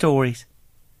 Sleep stories.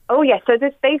 Oh, yes. So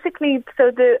this basically,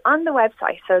 on the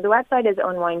website, so the website is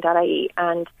unwind.ie,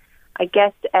 and I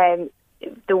guess the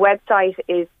website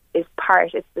is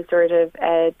part, it's the sort of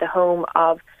the home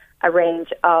of a range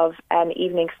of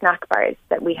evening snack bars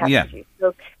that we have produced.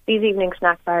 So these evening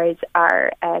snack bars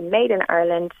are made in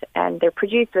Ireland, and they're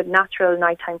produced with natural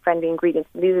nighttime friendly ingredients.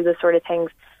 And these are the sort of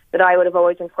things that I would have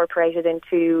always incorporated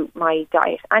into my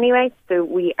diet anyway. So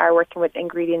we are working with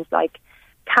ingredients like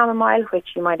chamomile, which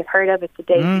you might have heard of. It's a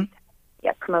daily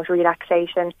promote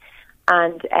relaxation,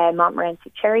 and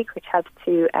Montmorency cherry, which helps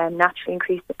to naturally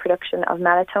increase the production of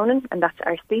melatonin, and that's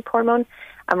our sleep hormone.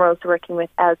 And we're also working with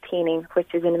L-theanine,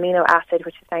 which is an amino acid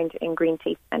which is found in green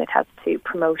tea, and it helps to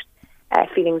promote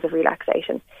feelings of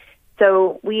relaxation.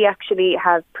 So we actually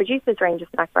have produced this range of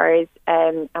snack bars,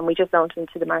 and we just launched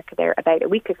into the market there about a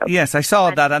week ago. Yes, I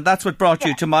saw that, and that's what brought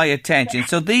you to my attention.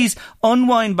 So these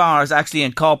Unwind bars actually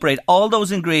incorporate all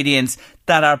those ingredients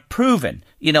that are proven,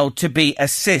 to be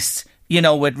assists,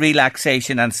 with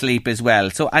relaxation and sleep as well.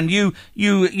 So, and you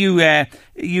eat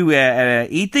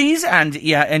these,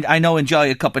 and I know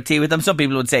enjoy a cup of tea with them. Some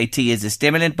people would say tea is a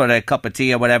stimulant, but a cup of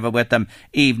tea or whatever with them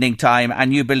evening time.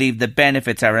 And you believe the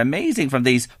benefits are amazing from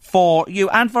these for you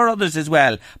and for others as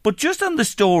well. But just on the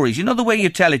stories, the way you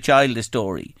tell a child a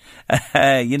story,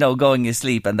 going to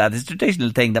sleep, and that is a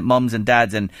traditional thing that mums and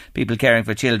dads and people caring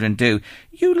for children do.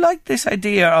 You like this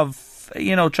idea of,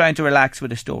 trying to relax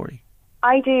with a story.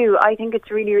 I do. I think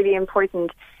it's really, really important.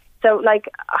 So, look,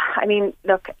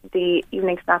 the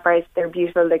evening snack bars, they're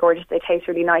beautiful, they're gorgeous, they taste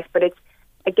really nice, but it's,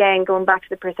 again, going back to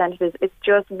the percentages, it's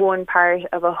just one part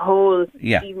of a whole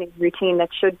evening routine that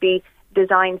should be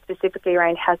designed specifically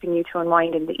around helping you to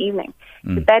unwind in the evening.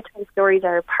 The bedtime stories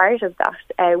are a part of that.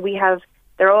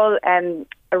 They're all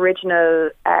original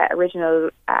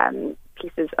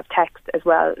pieces of text as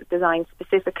well, designed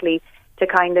specifically to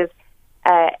kind of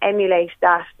emulate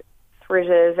that sort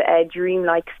of a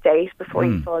dreamlike state before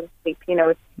you fall asleep.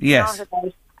 It's not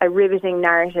about a riveting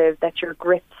narrative that you're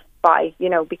gripped by,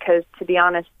 because to be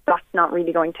honest, that's not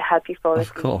really going to help you fall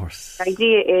asleep. Of course. The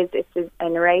idea is it's a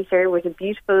narrator with a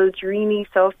beautiful, dreamy,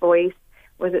 soft voice,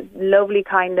 with a lovely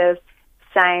kind of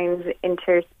sounds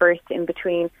interspersed in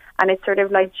between, and it's sort of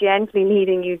like gently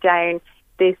leading you down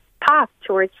this path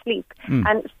towards sleep.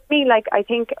 And for me, I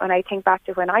think when I think back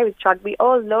to when I was a child, we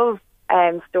all love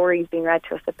stories being read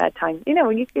to us at bedtime.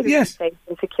 When you feel safe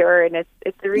and secure, and it's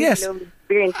a really lovely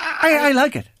experience. I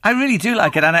like it. I really do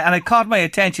like it, and it caught my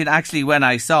attention actually when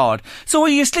I saw it. So, are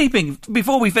you sleeping?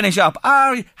 Before we finish up,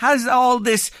 has all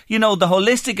this, the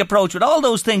holistic approach with all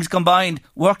those things combined,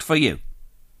 worked for you?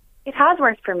 It has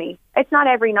worked for me. It's not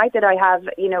every night that I have,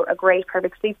 a great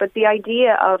perfect sleep, but the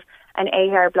idea of an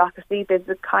 8-hour block of sleep is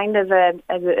a kind of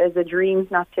a dream,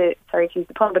 not to, sorry to use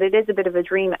the pun, but it is a bit of a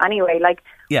dream anyway. Like,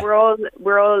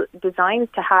 we're all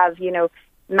designed to have, you know,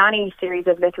 many series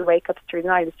of little wake-ups through the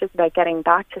night. It's just about getting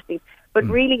back to sleep. But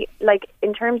really, like,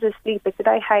 in terms of sleep, it's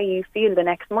about how you feel the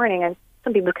next morning. And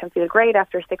some people can feel great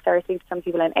after a 6-hour sleep, some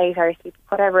people an 8-hour sleep,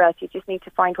 whatever else. You just need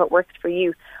to find what works for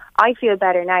you. I feel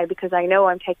better now because I know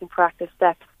I'm taking proactive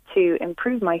steps to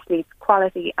improve my sleep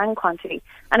quality and quantity.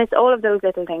 And it's all of those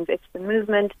little things. It's the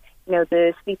movement, you know,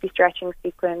 the sleepy stretching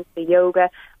sequence, the yoga,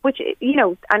 which, you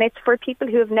know, and it's for people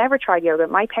who have never tried yoga.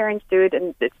 My parents do it,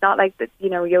 and it's not like that, you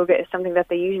know, yoga is something that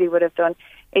they usually would have done.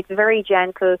 It's very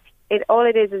gentle. All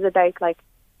it is about, like,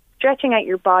 stretching out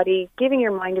your body, giving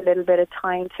your mind a little bit of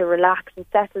time to relax and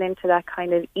settle into that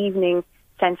kind of evening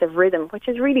sense of rhythm, which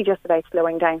is really just about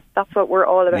slowing down. That's what we're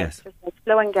all about. Yes. Just about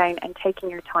slowing down and taking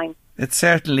your time. It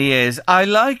certainly is. I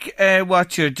like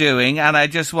what you're doing, and I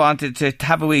just wanted to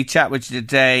have a wee chat with you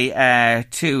today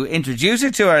to introduce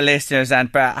it to our listeners,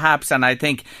 and perhaps, and I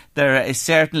think there is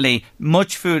certainly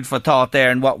much food for thought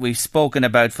there in what we've spoken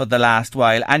about for the last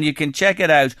while, and you can check it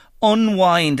out.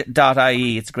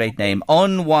 Unwind.ie, it's a great name.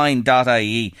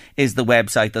 Unwind.ie is the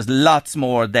website. There's lots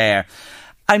more there.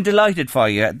 I'm delighted for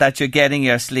you that you're getting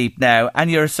your sleep now, and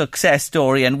you're a success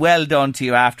story, and well done to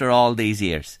you after all these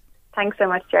years. Thanks so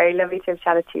much, Jerry. Lovely to have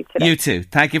chatted to you today. You too.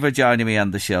 Thank you for joining me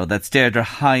on the show. That's Deirdre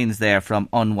Hines there from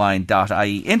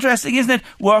Unwind.ie. Interesting, isn't it?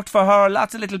 Worked for her.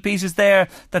 Lots of little pieces there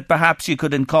that perhaps you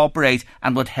could incorporate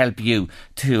and would help you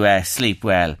to sleep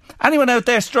well. Anyone out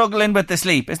there struggling with the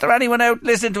sleep? Is there anyone out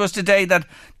listening to us today that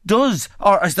does?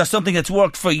 Or is there something that's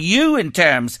worked for you in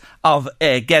terms of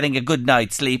getting a good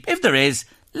night's sleep? If there is,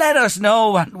 let us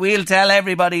know and we'll tell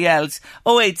everybody else.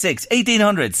 086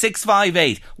 1800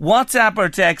 658. WhatsApp or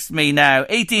text me now.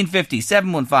 1850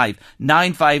 715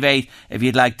 958 if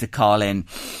you'd like to call in.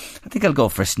 I think I'll go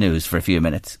for a snooze for a few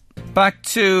minutes. Back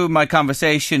to my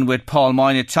conversation with Paul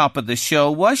Moynihan, top of the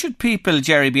show. Why should people,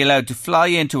 Jerry, be allowed to fly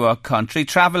into our country,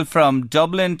 travel from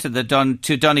Dublin to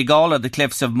Donegal or the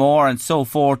Cliffs of Moher and so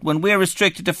forth when we're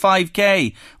restricted to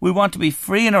 5k? We want to be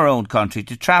free in our own country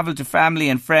to travel to family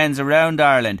and friends around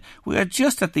Ireland. We are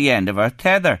just at the end of our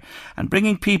tether, and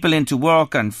bringing people into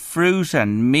work on fruit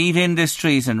and meat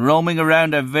industries and roaming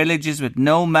around our villages with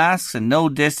no masks and no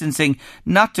distancing,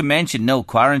 not to mention no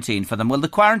quarantine for them. Well, the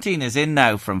quarantine is in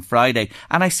now from Friday,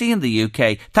 and I see in the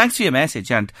UK, thanks for your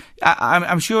message, and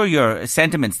I'm sure your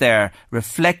sentiments there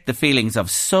reflect the feelings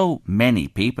of so many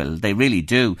people. They really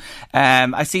do.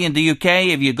 I see in the UK,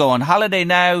 if you go on holiday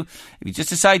now, if you just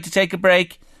decide to take a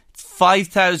break,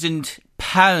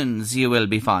 £5,000 you will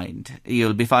be fined.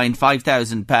 You'll be fined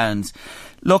 £5,000.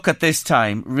 Look, at this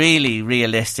time, really,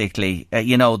 realistically,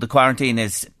 the quarantine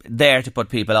is there to put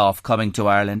people off coming to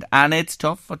Ireland, and it's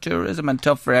tough for tourism and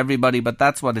tough for everybody, but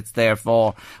that's what it's there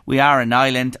for. We are an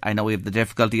island. I know we have the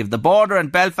difficulty of the border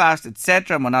and Belfast,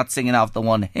 etc., and we're not singing off the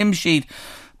one hymn sheet.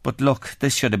 But look,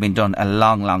 this should have been done a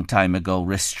long, long time ago.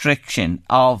 Restriction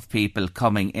of people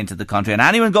coming into the country, and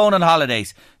anyone going on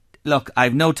holidays. Look,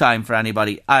 I've no time for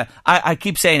anybody. I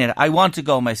keep saying it. I want to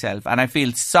go myself, and I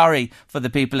feel sorry for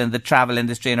the people in the travel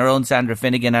industry, and our own Sandra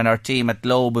Finnegan and our team at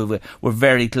Globe, who we're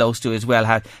very close to as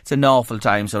well. It's an awful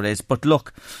time, so it is. But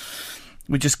look,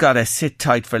 we just got to sit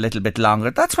tight for a little bit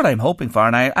longer. That's what I'm hoping for,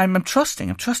 and I'm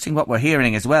trusting what we're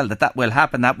hearing as well, that will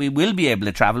happen, that we will be able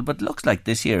to travel. But it looks like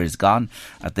this year is gone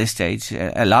at this stage,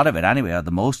 a lot of it anyway, or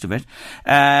the most of it.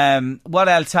 What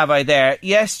else have I there?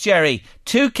 Yes, Jerry,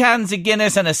 2 cans of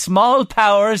Guinness and a small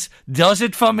Powers does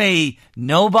it for me.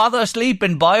 No bother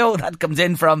sleeping, boyo. That comes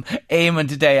in from Eamon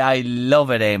today. I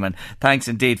love it, Eamon. Thanks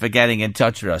indeed for getting in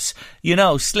touch with us.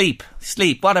 Sleep.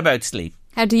 What about sleep?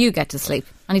 How do you get to sleep?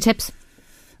 Any tips?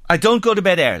 I don't go to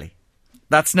bed early.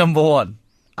 That's number one.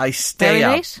 I stay Very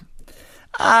up. late?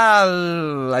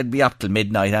 I'd be up till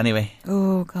midnight anyway.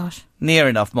 Oh, gosh. Near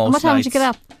enough most nights. And what time did you get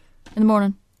up in the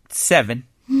morning? 7.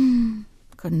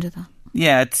 Couldn't do that.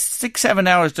 Yeah, it's 6-7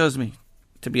 hours does me,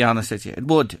 to be honest with you. It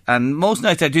would. And most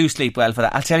nights I do sleep well for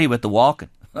that. I'll tell you with the walking.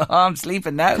 I'm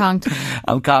sleeping now. Conked.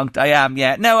 I'm conked. I am,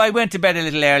 yeah. No, I went to bed a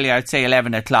little earlier. I'd say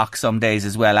 11 o'clock some days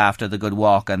as well after the good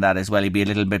walk and that as well. You'd be a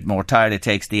little bit more tired. It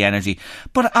takes the energy.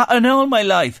 But in all my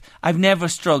life, I've never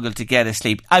struggled to get a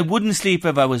sleep. I wouldn't sleep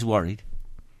if I was worried.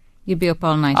 You'd be up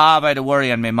all night. I'd a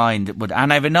worry on my mind.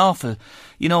 And I've an awful...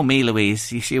 you know me,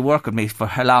 Louise, you work with me for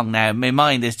how long now? My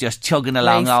mind is just chugging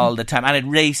along all the time, and it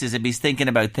races. It be thinking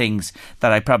about things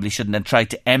that I probably shouldn't have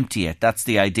tried to empty it. That's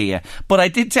the idea. But I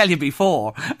did tell you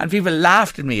before, and people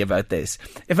laughed at me about this.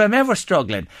 If I'm ever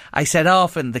struggling, I set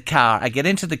off in the car. I get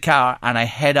into the car and I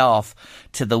head off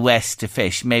to the west to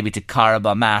fish, maybe to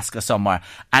Corriba, Mask or somewhere.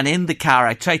 And in the car,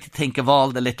 I try to think of all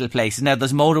the little places. Now,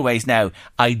 there's motorways now.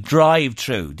 I drive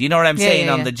through. Do you know what I'm saying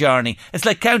on the journey? It's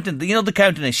like counting, the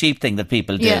counting a sheep thing that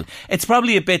people do. Yeah. It's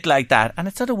probably a bit like that. And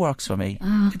it sort of works for me.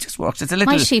 It just works. It's a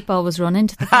little... My sheep always run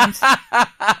into the fence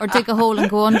or dig a hole and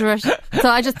go under it. So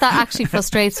that actually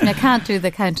frustrates me. I can't do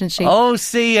the counting sheep. Oh,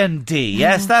 C and D.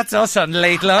 Yes, that's us on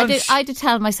Late Lunch. I did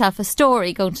tell myself a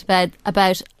story going to bed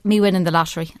about me winning the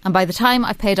lottery, and by the time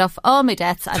I've paid off all my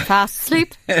debts, I'm fast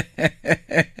asleep. It's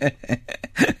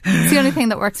the only thing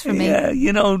that works for me. Yeah,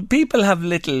 you know, people have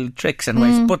little tricks and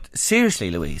ways, but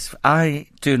seriously, Louise, I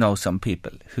do know some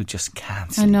people who just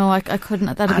can't sleep. I know, I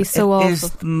couldn't. That'd be so awful. It is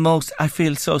the most, I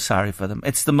feel so sorry for them.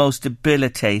 It's the most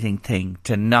debilitating thing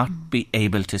to not be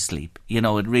able to sleep. You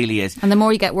know, it really is. And the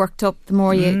more you get worked up, the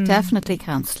more you definitely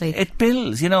can't sleep. It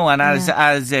builds, you know, and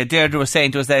as Deirdre was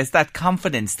saying to us, there's that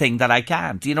confidence thing that I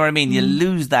can't. You know what I mean? You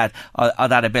lose that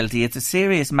that ability. It's a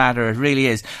serious matter, it really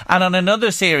is. And on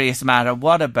another serious matter,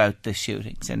 what about the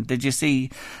shootings? And did you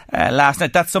see last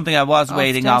night? That's something I was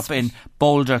waiting up in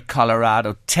Boulder,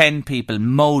 Colorado. 10 people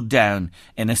mowed down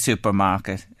in a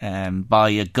supermarket by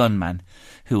a gunman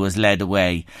who was led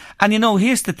away. And you know,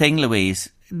 here's the thing, Louise.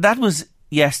 That was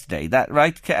yesterday, that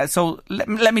right? So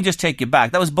let me just take you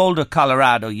back. That was Boulder,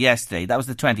 Colorado yesterday. That was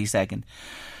the 22nd.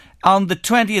 On the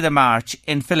 20th of March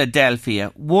in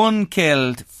Philadelphia, 1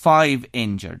 killed, 5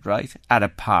 injured, right, at a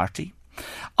party.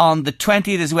 On the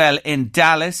 20th as well in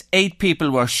Dallas, 8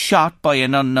 people were shot by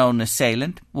an unknown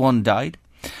assailant. 1 died.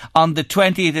 On the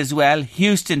 20th as well,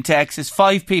 Houston, Texas,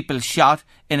 5 people shot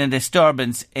in a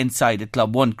disturbance inside a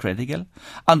club, 1 critical.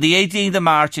 On the 18th of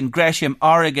March in Gresham,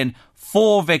 Oregon,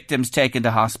 4 victims taken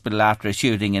to hospital after a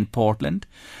shooting in Portland.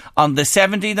 On the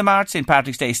 17th of March, St.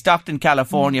 Patrick's Day, Stockton,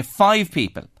 California, 5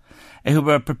 people who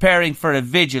were preparing for a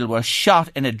vigil were shot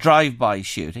in a drive-by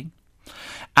shooting.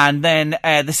 And then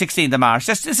the 16th of March,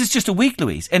 this is just a week,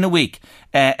 Louise, in a week,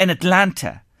 in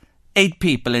Atlanta, 8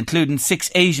 people, including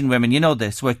 6 Asian women, you know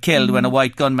this, were killed when a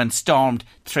white gunman stormed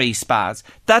 3 spas.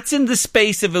 That's in the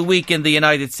space of a week in the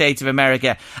United States of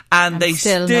America. And they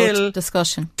still no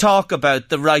discussion. Talk about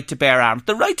the right to bear arms.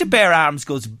 The right to bear arms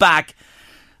goes back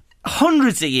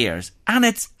hundreds of years, and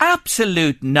it's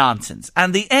absolute nonsense.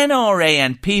 And the NRA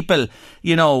and people,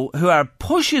 you know, who are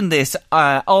pushing this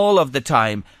all of the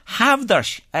time have their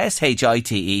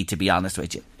shite, to be honest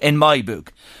with you, in my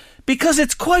book, because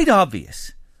it's quite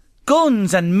obvious.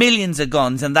 Guns and millions of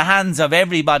guns in the hands of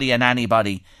everybody and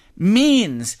anybody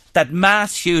means that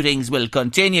mass shootings will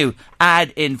continue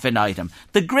ad infinitum.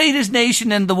 The greatest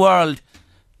nation in the world,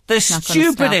 the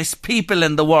stupidest people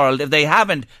in the world, if they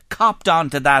haven't copped on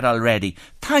to that already.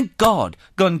 Thank God,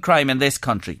 gun crime in this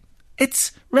country,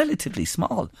 it's relatively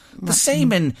small. The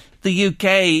same in the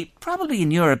UK, probably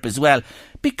in Europe as well,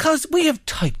 because we have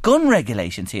tight gun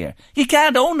regulations here. You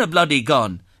can't own a bloody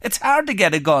gun. It's hard to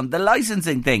get a gun. The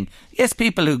licensing thing. Yes,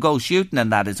 people who go shooting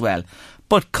and that as well.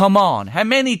 But come on, how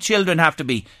many children have to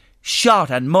be shot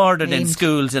and murdered in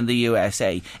schools in the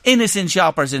USA? Innocent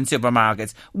shoppers in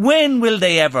supermarkets. When will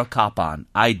they ever cop on?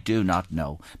 I do not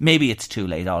know. Maybe it's too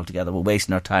late altogether. We're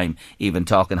wasting our time even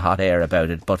talking hot air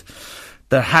about it. But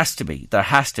there has to be.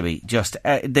 Just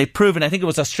they've proven, I think it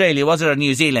was Australia, was it, or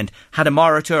New Zealand, had a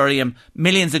moratorium.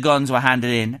 Millions of guns were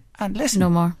handed in. And listen, no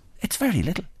more. It's very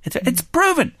little. It's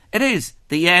proven. It is.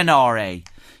 The NRA.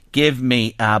 Give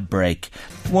me a break.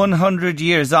 100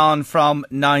 years on from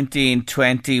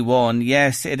 1921.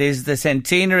 Yes, it is the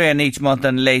centenary, and each month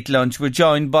on Late Lunch we're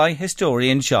joined by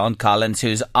historian Sean Collins,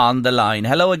 who's on the line.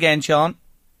 Hello again, Sean.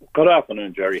 Good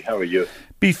afternoon, Jerry. How are you?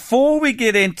 Before we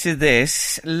get into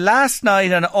this, last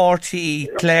night on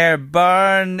RTE, Claire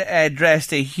Byrne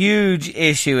addressed a huge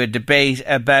issue, a debate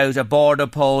about a border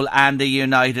poll and a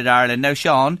united Ireland. Now,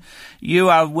 Sean, you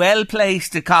are well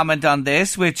placed to comment on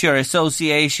this with your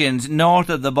associations north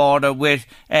of the border with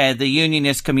the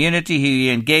unionist community, who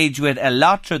you engage with a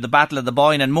lot through the Battle of the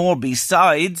Boyne and more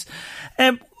besides.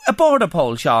 A border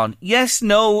poll, Sean, yes,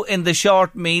 no in the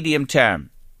short, medium term?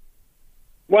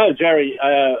 Well, Jerry,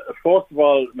 first of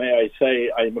all, may I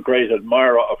say I'm a great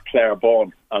admirer of Claire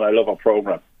Byrne, and I love her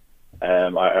programme.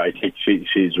 I think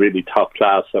she's really top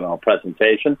class in her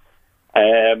presentation.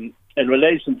 In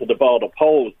relation to the border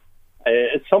poll,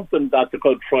 it's something that the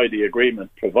Good Friday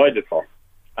Agreement provided for.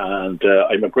 And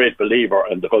I'm a great believer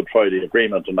in the Good Friday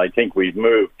Agreement, and I think we've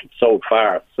moved so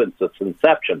far since its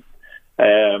inception.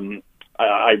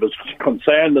 I was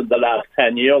concerned in the last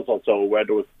 10 years or so where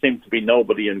there seemed to be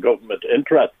nobody in government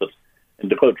interested in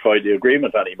the Good Friday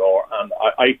Agreement anymore, and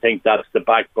I think that's the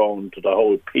backbone to the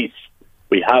whole peace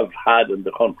we have had in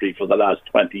the country for the last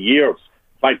 20 years.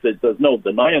 In fact, there's no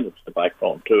denying it's the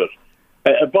backbone to it.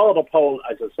 A border poll,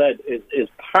 as I said, is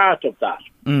part of that.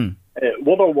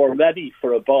 Whether we're ready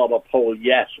for a border poll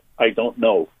yet, I don't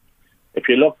know. If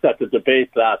you looked at the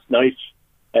debate last night,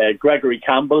 Gregory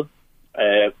Campbell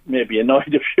maybe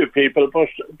annoyed a few people, but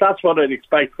that's what I'd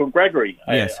expect from Gregory.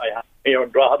 Yes. I had here in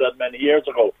Drogheda many years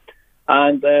ago.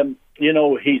 And,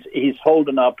 he's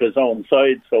holding up his own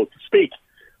side, so to speak.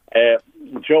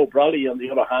 Joe Brolly, on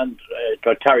the other hand,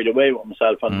 got carried away with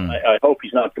himself, and I hope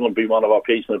he's not going to be one of our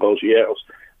peace negotiators.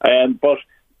 But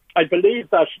I believe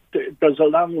that there's a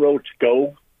long road to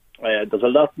go. There's a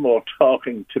lot more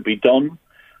talking to be done.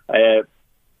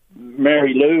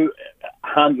 Mary Lou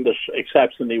handled it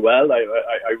exceptionally well. I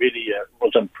really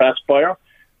was impressed by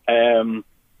her.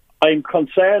 I'm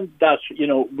concerned that,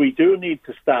 we do need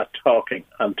to start talking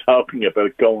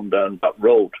about going down that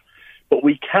road. But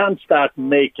we can't start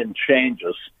making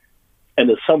changes in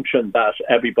assumption that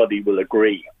everybody will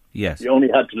agree. Yes. You only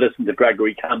had to listen to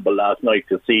Gregory Campbell last night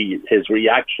to see his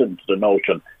reaction to the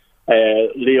notion.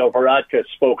 Leo Varadkar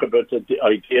spoke about the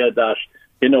idea that,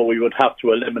 we would have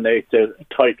to eliminate the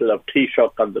title of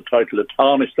Taoiseach and the title of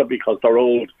Tánaiste because they're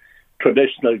old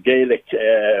traditional Gaelic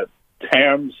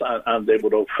terms and they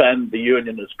would offend the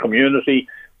unionist community.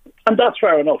 And that's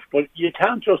fair enough, but you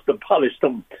can't just abolish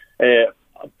them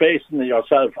basing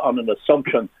yourself on an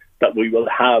assumption that we will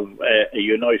have a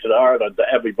united Ireland, that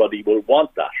everybody will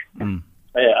want that.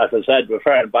 As I said,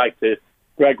 referring back to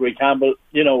Gregory Campbell,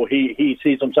 he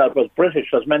sees himself as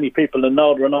British, as many people in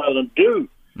Northern Ireland do.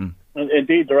 And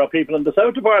indeed, there are people in the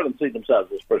south of Ireland see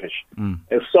themselves as British.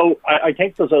 So I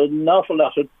think there's an awful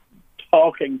lot of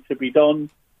talking to be done,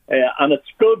 and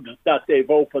it's good that they've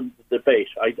opened the debate.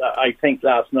 I think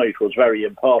last night was very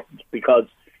important because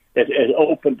it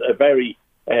opened a very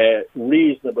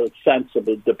reasonable,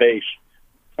 sensible debate,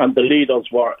 and the leaders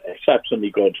were exceptionally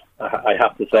good, I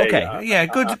have to say. Okay, yeah,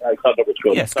 good. I thought it was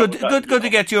good. Yes, good to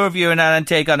get your view and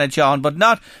take on it, John, but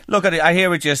not, look at it, I hear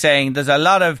what you're saying, there's a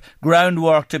lot of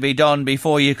groundwork to be done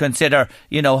before you consider,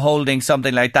 holding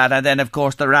something like that, and then, of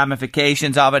course, the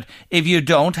ramifications of it if you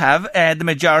don't have the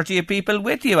majority of people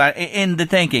with you in the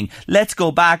thinking. Let's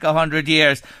go back 100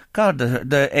 years. God,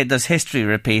 does history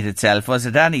repeat itself? Was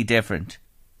it any different?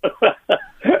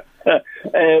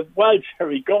 Well,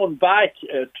 Jerry, going back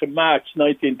to March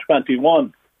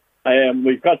 1921,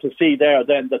 we've got to see there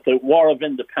then that the War of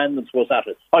Independence was at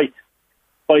its height.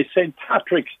 By St.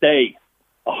 Patrick's Day,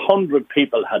 100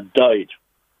 people had died.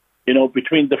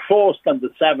 Between the 1st and the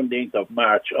 17th of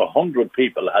March, 100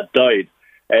 people had died,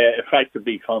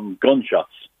 effectively from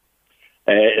gunshots.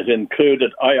 It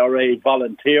included IRA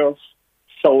volunteers,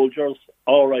 soldiers,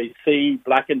 RIC,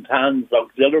 Black and Tans,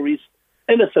 auxiliaries,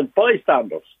 innocent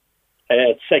bystanders.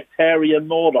 Sectarian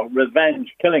murder,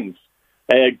 revenge killings.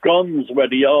 Guns were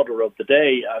the order of the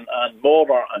day, and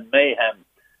murder and mayhem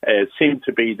seemed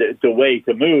to be the way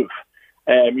to move.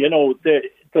 There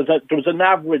was an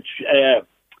average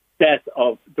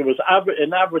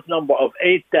an average number of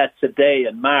 8 deaths a day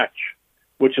in March,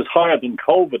 which is higher than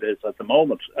COVID is at the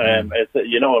moment. And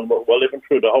we're living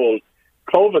through the whole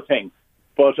COVID thing,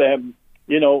 but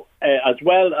as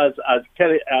well as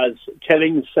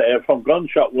killings from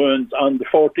gunshot wounds on the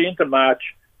 14th of March,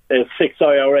 6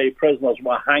 IRA prisoners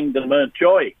were hanged in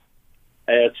Mountjoy.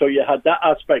 So you had that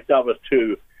aspect of it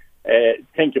to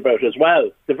think about as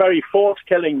well. The very fourth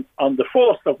killing on the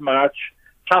 4th of March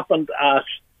happened at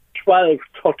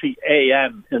 12:30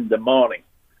 a.m. in the morning.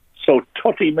 So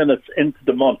 30 minutes into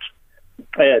the month,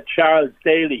 Charles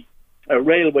Daly, a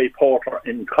railway porter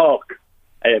in Cork,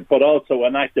 but also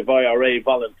an active IRA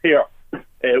volunteer,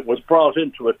 was brought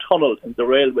into a tunnel in the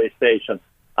railway station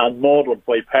and murdered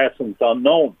by persons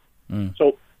unknown.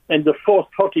 So in the first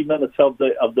 30 minutes of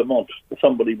the month,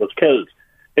 somebody was killed.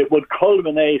 It would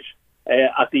culminate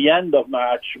at the end of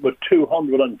March with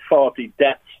 240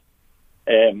 deaths.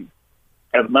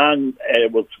 A man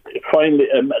was finally,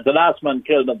 the last man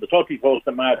killed on the 31st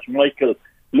of March, Michael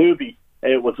Luby,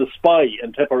 was a spy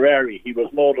in Tipperary. He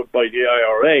was murdered by the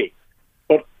IRA.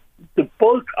 But the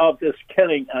bulk of this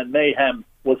killing and mayhem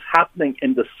was happening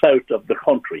in the south of the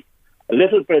country. A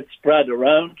little bit spread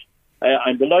around.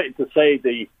 I'm delighted to say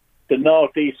the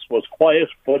northeast was quiet,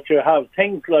 but you have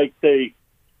things like the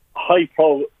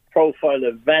high-profile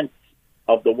events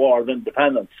of the War of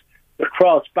Independence, the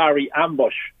Cross Barry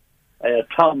ambush.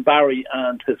 Tom Barry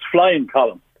and his flying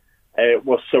column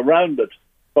was surrounded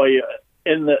by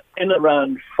in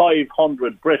around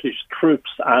 500 British troops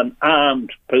and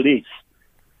armed police.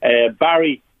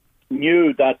 Barry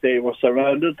knew that they were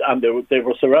surrounded, and they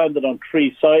were surrounded on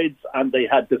three sides, and they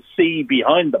had the sea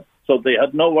behind them, so they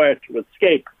had nowhere to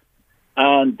escape.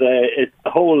 And the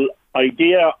whole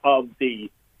idea of the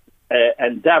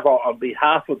endeavour on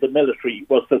behalf of the military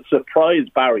was to surprise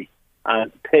Barry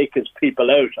and take his people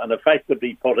out and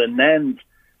effectively put an end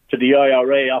to the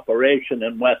IRA operation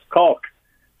in West Cork.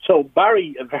 So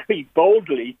Barry, very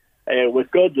boldly,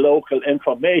 with good local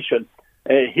information,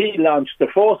 he launched the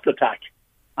first attack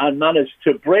and managed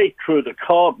to break through the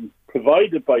cordon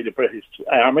provided by the British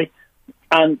Army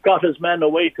and got his men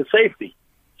away to safety.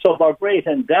 So their great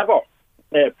endeavour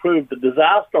proved a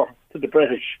disaster to the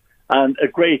British and a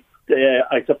great,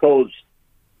 I suppose,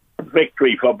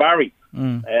 victory for Barry.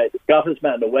 Got his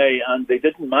men away, and they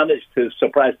didn't manage to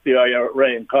suppress the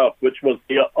IRA in Cork, which was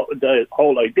the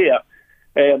whole idea.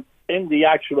 In the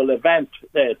actual event,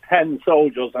 10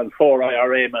 soldiers and 4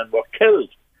 IRA men were killed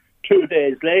 2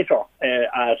 days later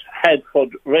at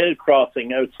Headford rail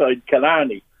crossing outside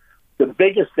Killarney. The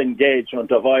biggest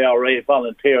engagement of IRA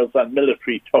volunteers and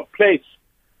military took place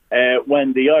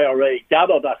when the IRA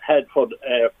gathered at Headford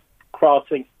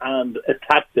crossing and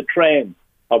attacked the train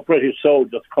of British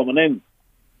soldiers coming in.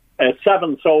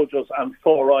 7 soldiers and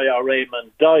 4 IRA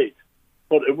men died.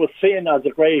 But it was seen as a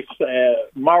great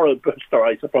moral booster,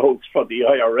 I suppose, for the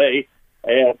IRA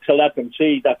to let them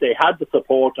see that they had the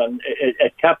support, and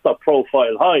it kept their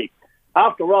profile high.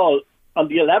 After all, on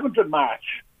the 11th of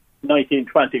March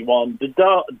 1921, the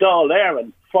Dáil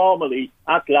Éireann formally,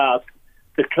 at last,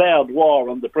 declared war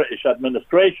on the British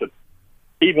administration,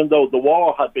 even though the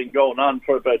war had been going on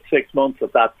for about 6 months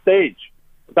at that stage.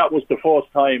 That was the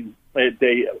first time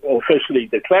they officially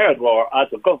declared war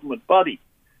as a government body.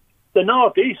 The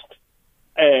North East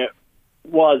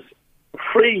was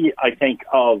free, I think,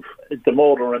 of the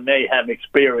murder and mayhem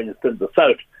experienced in the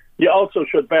South. You also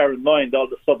should bear in mind all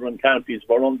the southern counties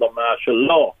were under martial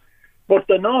law. But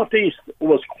the North East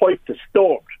was quite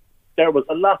disturbed. There was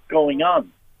a lot going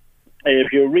on.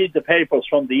 If you read the papers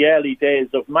from the early days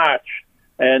of March,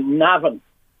 Navan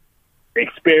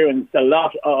experienced a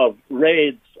lot of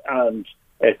raids and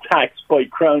attacks by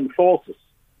Crown forces.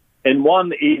 In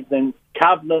one evening,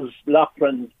 Kavanagh's,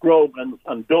 Loughran's, Grogan's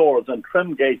and Doors and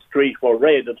Trimgate Street were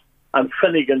raided, and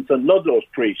Finnegan's and Ludlow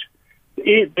Street.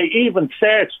 They even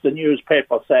searched, the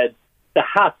newspaper said, the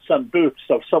hats and boots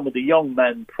of some of the young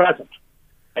men present.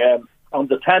 On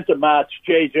the 10th of March,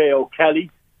 J.J.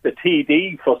 O'Kelly, the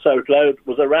TD for South Louth,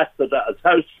 was arrested at his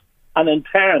house and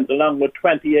interned along with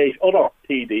 28 other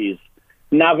TDs.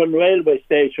 Navan railway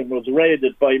station was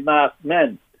raided by masked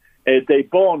men. They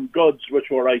burned goods which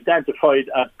were identified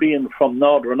as being from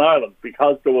Northern Ireland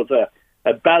because there was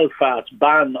a Belfast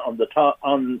ban at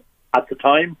the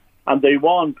time, and they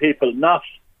warned people not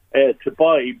to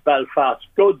buy Belfast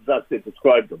goods, as they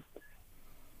described them.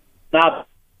 Now,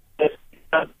 the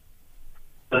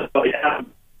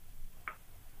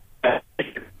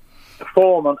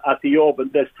foreman at the Urban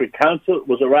District Council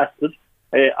was arrested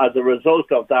as a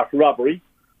result of that robbery.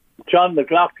 John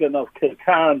McLaughlin of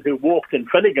Kilcarn, who worked in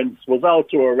Finnegan's, was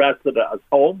also arrested at his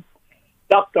home.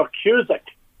 Dr. Cusack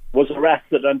was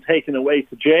arrested and taken away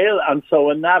to jail, and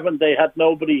so in Navan they had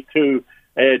nobody to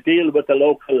deal with the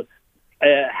local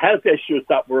health issues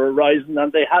that were arising,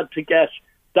 and they had to get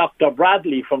Dr.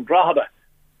 Bradley from Drogheda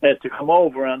to come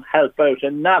over and help out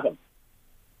in Navan.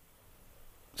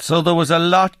 So there was a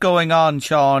lot going on,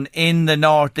 Sean, in the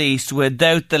North East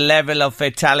without the level of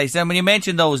fatalities. And when you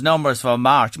mentioned those numbers for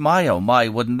March, my oh my,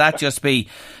 wouldn't that just be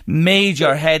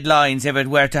major headlines if it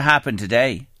were to happen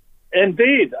today?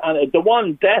 Indeed, and the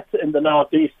one death in the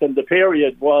North East in the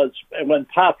period was when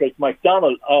Patrick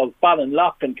MacDonald of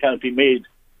Ballinloughlin, County Meath,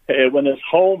 when his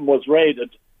home was raided,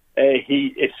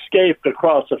 he escaped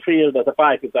across a field at the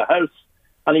back of the house,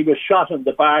 and he was shot in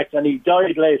the back, and he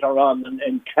died later on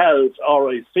in Kells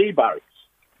RIC barracks.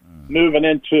 Moving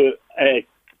into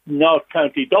North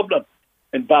County Dublin,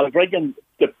 in Balbriggan,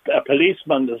 a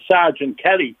policeman, Sergeant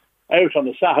Kelly, out on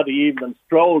a Saturday evening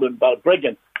stroll in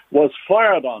Balbriggan, was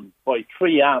fired on by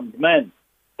 3 armed men,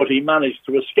 but he managed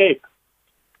to escape.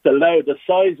 The Louth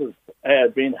Assizes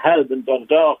being held in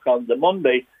Dundalk on the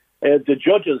Monday, the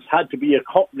judges had to be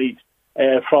accompanied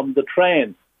from the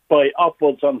train by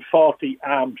upwards on 40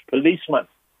 armed policemen,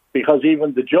 because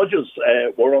even the judges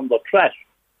were under threat.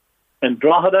 In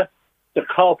Drogheda, the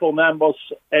corpo members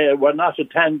were not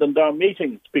attending their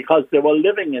meetings because they were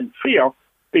living in fear,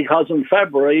 because in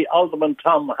February, Alderman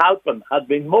Tom Halpin had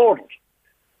been murdered.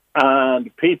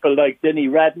 And people like Dinny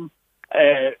Redden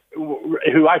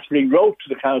who actually wrote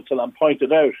to the council and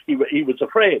pointed out he was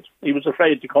afraid. He was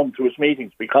afraid to come to his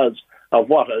meetings because of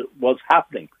what was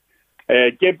happening.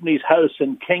 Gibney's house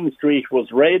in King Street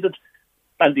was raided,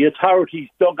 and the authorities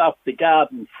dug up the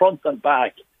garden front and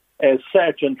back,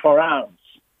 searching for arms.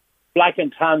 Black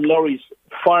and tan lorries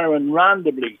firing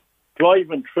randomly,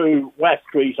 driving through West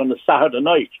Street on a Saturday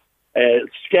night,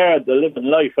 scared the living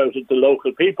life out of the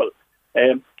local people.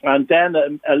 And then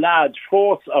a large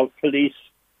force of police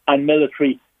and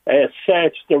military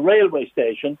searched the railway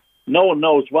station. No one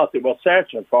knows what they were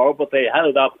searching for, but they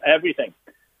held up everything.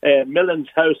 Millen's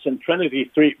house in Trinity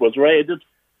Street was raided.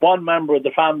 One member of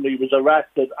the family was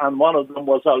arrested, and one of them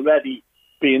was already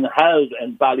being held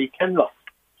in Ballykinlough.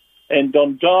 In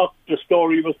Dundalk, the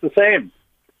story was the same.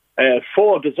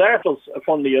 4 deserters,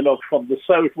 funnily enough, from the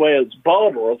South Wales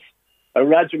Borderers, a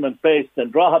regiment based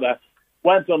in Drogheda,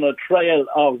 went on a trail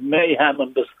of mayhem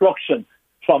and destruction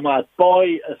from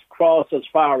Athboy across as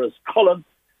far as Cullen.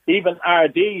 Even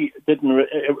RD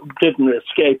didn't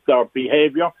escape their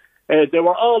behaviour. They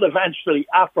were all eventually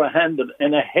apprehended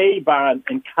in a hay barn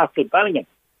in Castlebellingham.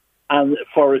 And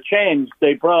for a change,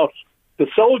 they brought the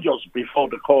soldiers before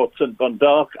the courts in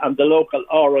Dundalk, and the local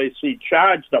RIC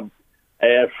charged them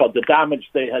for the damage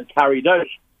they had carried out.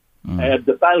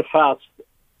 The Belfast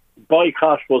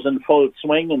boycott was in full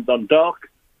swing in Dundalk.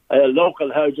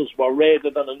 Local houses were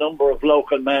raided, and a number of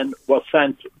local men were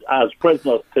sent as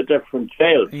prisoners to different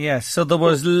jails. Yes, so there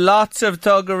was lots of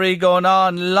thuggery going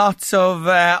on, lots of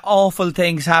awful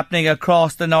things happening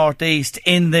across the northeast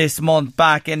in this month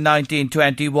back in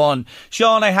 1921.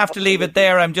 Sean, I have to leave it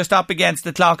there. I'm just up against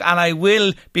the clock, and I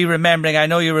will be remembering, I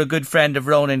know you're a good friend of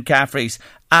Ronan Caffrey's,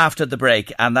 after the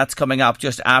break, and that's coming up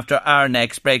just after our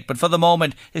next break. But for the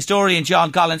moment, historian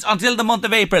Sean Collins, until the month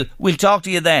of April, we'll talk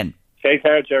to you then. Take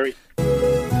care, Jerry.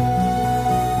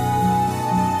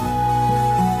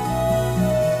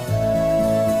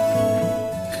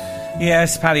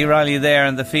 Yes, Paddy Riley there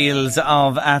in the fields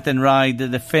of Athenry, the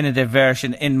definitive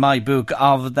version in my book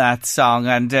of that song.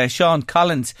 And Sean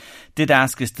Collins did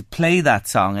ask us to play that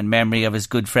song in memory of his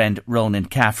good friend Ronan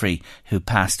Caffrey, who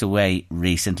passed away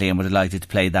recently, and we're delighted to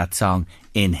play that song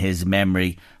in his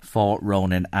memory for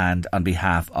Ronan and on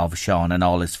behalf of Sean and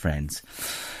all his friends.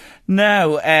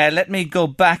 Now, let me go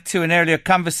back to an earlier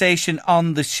conversation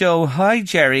on the show. Hi,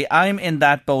 Jerry. I'm in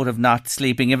that boat of not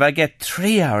sleeping. If I get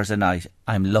 3 hours a night,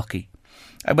 I'm lucky.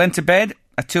 I went to bed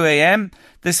at 2 a.m.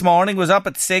 this morning, was up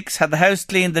at 6, had the house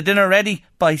cleaned, the dinner ready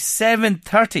by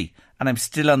 7:30, and I'm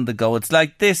still on the go. It's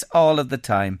like this all of the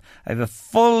time. I have a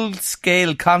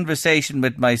full-scale conversation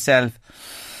with myself,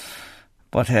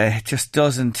 but it just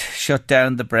doesn't shut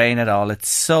down the brain at all. It's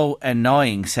so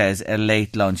annoying, says a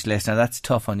late lunch listener. That's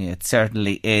tough on you. It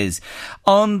certainly is.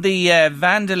 On the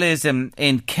vandalism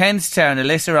in Kentstown, a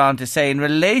listener on to say, in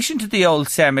relation to the old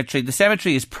cemetery, the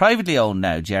cemetery is privately owned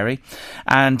now, Jerry,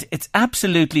 and it's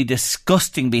absolutely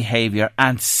disgusting behaviour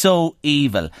and so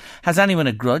evil. Has anyone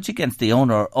a grudge against the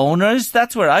owner or owners?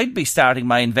 That's where I'd be starting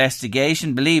my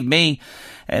investigation. Believe me,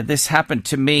 this happened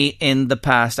to me in the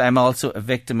past. I'm also a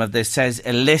victim of this, says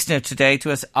a listener today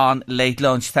to us on Late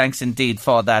Lunch. Thanks indeed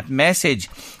for that message.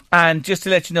 And just to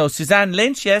let you know, Suzanne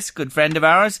Lynch, yes, good friend of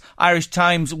ours, Irish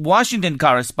Times Washington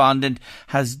correspondent,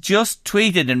 has just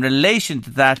tweeted in relation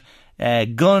to that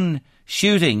gun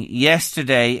shooting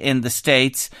yesterday in the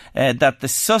States that the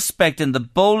suspect in the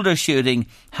Boulder shooting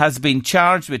has been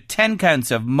charged with 10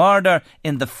 counts of murder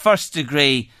in the first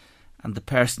degree, and the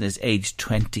person is aged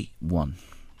 21.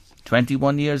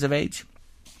 21 years of age.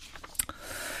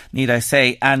 Need I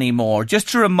say any more? Just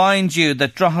to remind you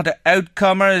that Drogheda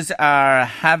Outcomers are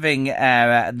having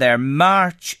their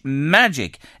March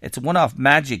Magic. It's a one-off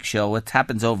magic show. It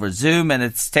happens over Zoom, and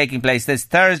it's taking place this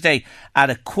Thursday at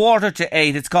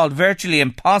 7:45. It's called Virtually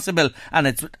Impossible, and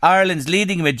it's with Ireland's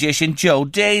leading magician, Joe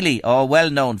Daly. Oh,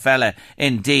 well-known fella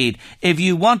indeed. If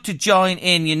you want to join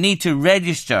in, you need to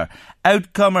register.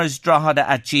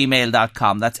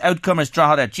 outcomersdrogheda@gmail.com. That's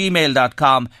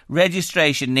outcomersdrogheda@gmail.com.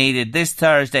 Registration needed this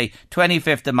Thursday,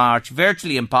 25th of March.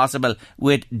 Virtually Impossible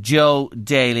with Joe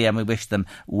Daly, and we wish them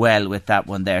well with that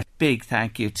one there. Big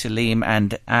thank you to Liam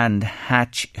and Anne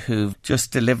Hatch, who've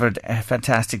just delivered a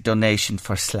fantastic donation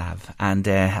for Slav, and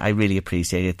I really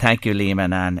appreciate it. Thank you, Liam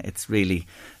and Anne. It's really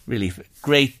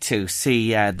great to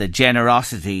see the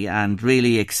generosity and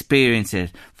really experience it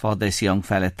for this young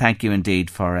fella. Thank you indeed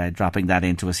for dropping that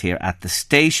into us here at the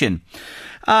station.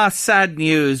 Sad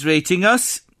news reaching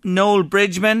us. Noel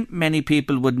Bridgman, many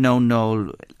people would know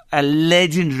Noel, a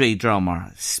legendary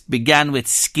drummer. Began with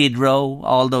Skid Row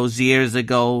all those years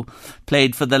ago,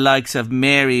 played for the likes of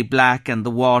Mary Black and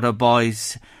the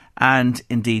Waterboys, and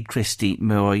indeed Christy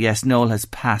Moore. Yes, Noel has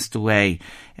passed away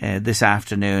this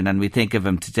afternoon, and we think of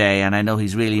him today, and I know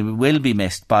he's really will be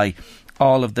missed by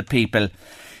all of the people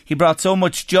he brought so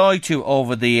much joy to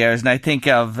over the years. And I think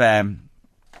of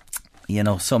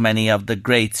so many of the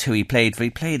greats who he played for. He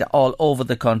played all over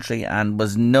the country and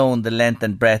was known the length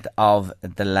and breadth of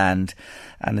the land.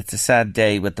 And it's a sad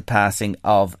day with the passing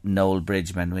of Noel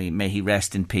Bridgman. May he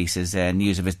rest in pieces.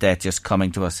 News of his death just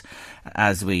coming to us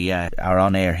as we are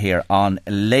on air here on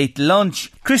Late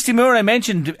Lunch. Christy Moore I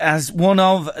mentioned as one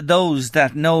of those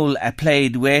that Noel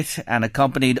played with and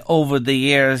accompanied over the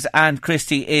years, and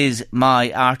Christy is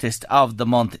my artist of the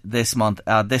month this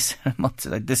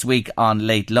week on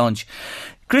Late Lunch.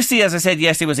 Christy, as I said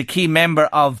yesterday, was a key member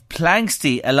of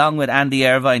Planxty along with Andy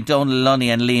Irvine, Donal Lunny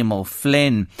and Liam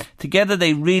O'Flynn. Together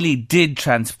they really did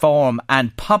transform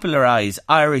and popularise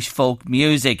Irish folk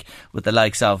music with the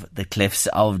likes of The Cliffs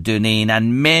of Dooneen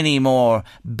and many more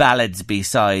ballads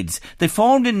besides. They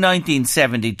formed in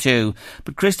 1972,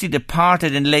 but Christy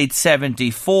departed in late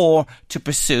 74 to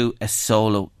pursue a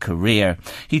solo career.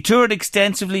 He toured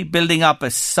extensively, building up a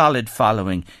solid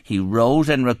following. He wrote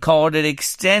and recorded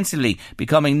extensively,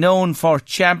 becoming known for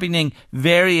championing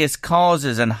various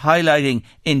causes and highlighting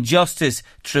injustice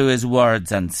through his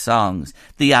words and songs.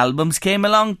 The albums came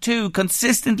along too,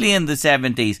 consistently in the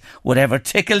 70s. Whatever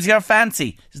Tickles Your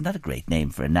Fancy, isn't that a great name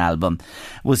for an album,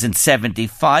 was in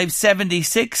 75.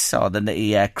 76 saw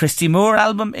the Christy Moore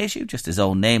album issue, just his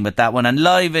own name with that one, and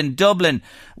Live in Dublin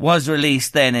was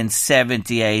released then in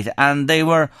 78, and they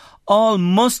were all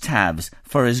must-haves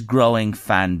for his growing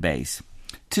fan base.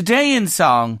 Today in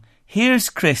song, here's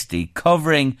Christy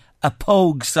covering a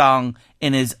Pogue song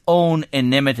in his own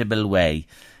inimitable way.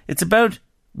 It's about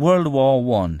World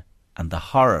War I and the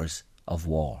horrors of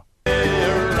war.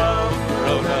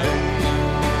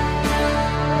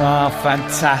 Oh,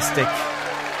 fantastic.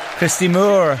 Christy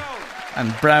Moore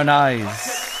and Brown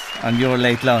Eyes on your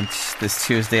Late Lunch this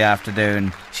Tuesday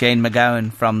afternoon. Shane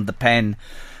MacGowan from The Pen,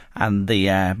 and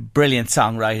the brilliant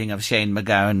songwriting of Shane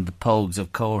MacGowan, the Pogues,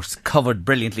 of course, covered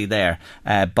brilliantly there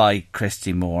by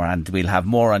Christy Moore. And we'll have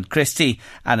more on Christy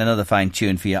and another fine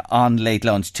tune for you on Late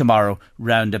Lunch tomorrow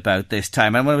round about this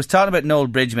time. And when I was talking about Noel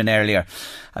Bridgman earlier,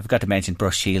 I forgot to mention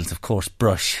Brush Shields. Of course,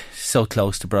 Brush, so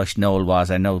close to Brush Noel was.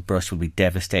 I know Brush will be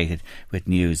devastated with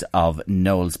news of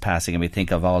Noel's passing, and we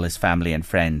think of all his family and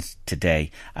friends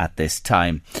today at this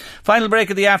time. Final break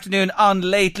of the afternoon on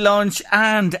Late Lunch,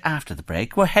 and after the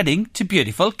break we're heading to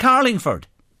beautiful Carlingford.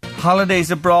 Holidays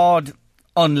abroad,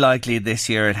 unlikely this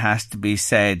year, it has to be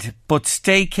said, but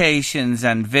staycations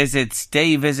and visits,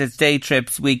 day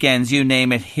trips, weekends, you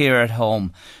name it, here at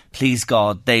home, please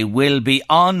God, they will be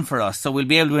on for us. So we'll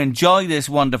be able to enjoy this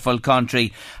wonderful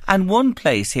country. And one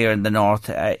place here in the north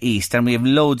east, and we have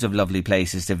loads of lovely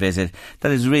places to visit,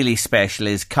 that is really special,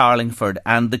 is Carlingford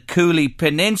and the Cooley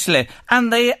Peninsula.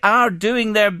 And they are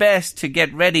doing their best to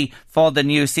get ready for the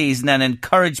new season and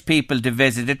encourage people to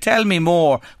visit. To tell me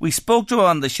more, we spoke to him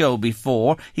on the show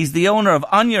before. He's the owner of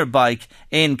On Your Bike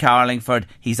in Carlingford.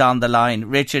 He's on the line.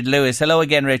 Richard Lewis. Hello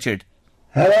again, Richard.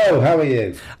 Hello, how are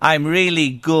you? I'm really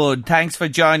good. Thanks for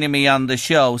joining me on the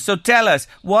show. So tell us,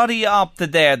 what are you up to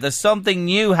there? There's something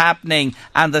new happening,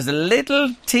 and there's a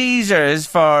little teasers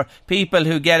for people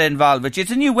who get involved, which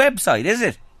it's a new website, is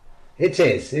it? It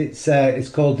is. It's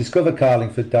called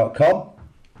discovercarlingford.com,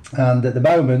 and at the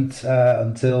moment,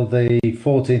 until the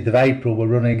 14th of April, we're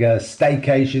running a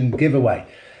staycation giveaway,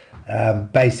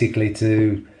 basically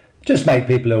to just make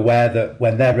people aware that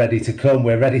when they're ready to come,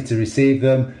 we're ready to receive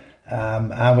them.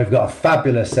 And we've got a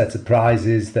fabulous set of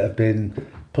prizes that have been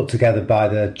put together by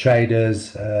the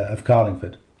traders of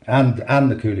Carlingford and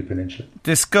the Cooley Peninsula.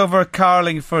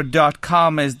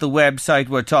 DiscoverCarlingford.com is the website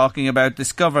we're talking about,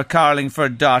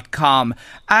 DiscoverCarlingford.com.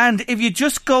 And if you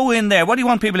just go in there, what do you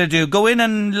want people to do? Go in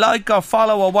and like or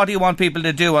follow, or what do you want people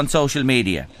to do on social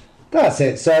media? That's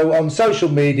it. So on social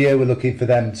media, we're looking for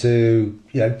them to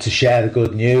share the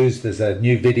good news. There's a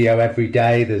new video every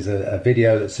day. There's a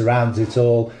video that surrounds it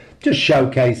all, just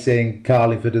showcasing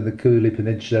Carlingford and the Cooley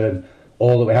Peninsula and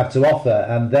all that we have to offer.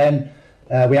 And then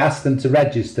we ask them to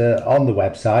register on the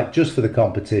website just for the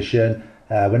competition.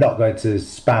 We're not going to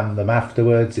spam them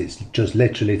afterwards. It's just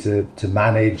literally to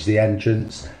manage the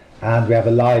entrance. And we have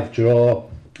a live draw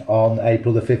on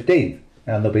April the 15th.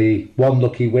 And there'll be one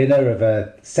lucky winner of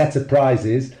a set of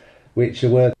prizes which are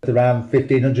worth around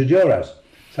 €1,500.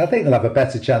 So I think they'll have a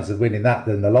better chance of winning that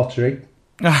than the lottery.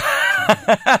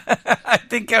 I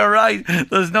think you're right.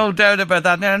 There's no doubt about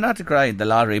that. Now, not to cry in the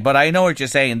lottery, but I know what you're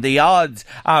saying. The odds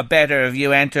are better if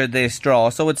you enter this draw.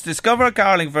 So it's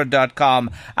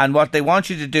discovercarlingford.com, and what they want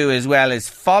you to do as well is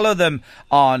follow them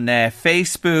on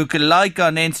Facebook, like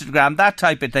on Instagram, that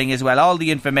type of thing as well. All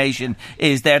the information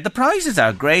is there. The prizes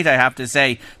are great, I have to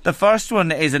say. The first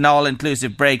one is an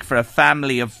all-inclusive break for a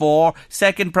family of 4.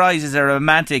 Second prize is a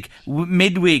romantic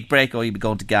midweek break. Oh, you'll be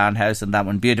going to Garn House and that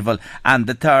one, beautiful. And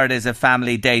the third is a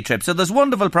family day trip. So there's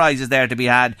wonderful prizes there to be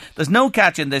had. There's no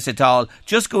catching this at all.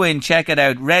 Just go in, check it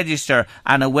out, register,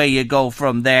 and away you go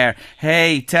from there.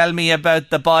 Hey, tell me about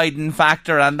the Biden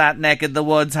factor on that neck of the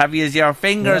woods. Have you your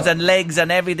fingers and legs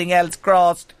and everything else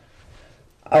crossed?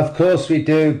 Of course we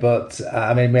do, but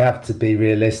I mean, we have to be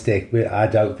realistic. I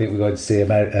don't think we're going to see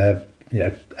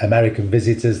American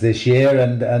visitors this year,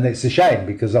 and it's a shame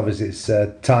because obviously it's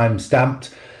time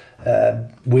stamped.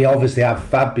 We obviously have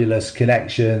fabulous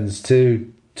connections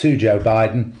to Joe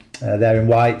Biden. They're in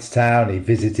Whitestown. He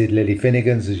visited Lily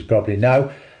Finnegan's, as you probably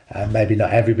know. Maybe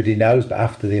not everybody knows, but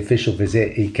after the official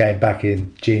visit, he came back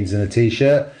in jeans and a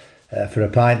T-shirt for a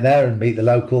pint there and meet the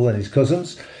local and his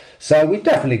cousins. So we've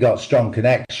definitely got strong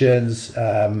connections,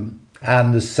 and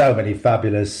there's so many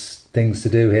fabulous things to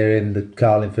do here in the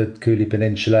Carlingford Cooley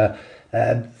Peninsula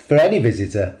for any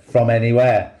visitor from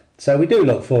anywhere. So we do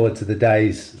look forward to the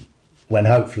days when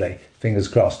hopefully, fingers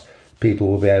crossed, people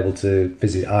will be able to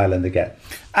visit Ireland again.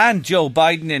 And Joe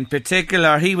Biden in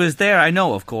particular, he was there, I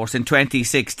know, of course, in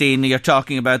 2016. You're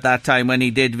talking about that time when he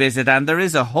did visit, and there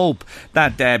is a hope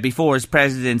that before his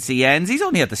presidency ends, he's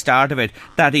only at the start of it,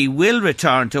 that he will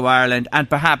return to Ireland and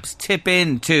perhaps tip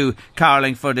into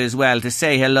Carlingford as well to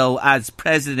say hello as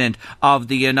President of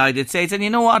the United States. And you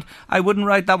know what? I wouldn't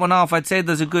write that one off. I'd say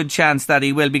there's a good chance that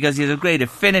he will, because he has a great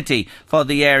affinity for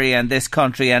the area and this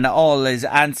country and all his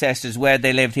ancestors where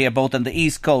they lived here, both on the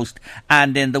East Coast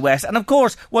and in the West. And of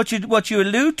course, what you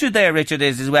allude to there, Richard,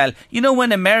 is as well, you know,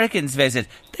 when Americans visit,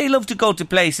 they love to go to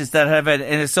places that have an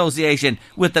association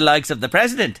with the likes of the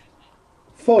President.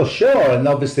 For sure, and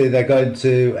obviously they're going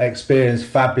to experience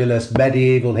fabulous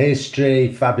medieval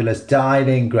history, fabulous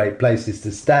dining, great places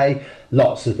to stay,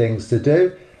 lots of things to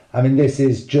do. I mean, this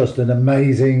is just an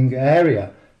amazing area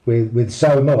with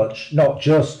so much, not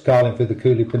just Carlingford, the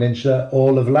Cooley Peninsula,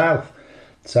 all of Louth.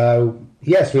 So,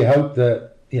 yes, we hope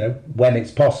that, you know, when it's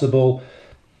possible,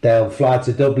 they'll fly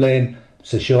to Dublin.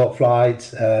 It's a short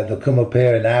flight. They'll come up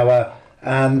here an hour,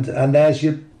 and there's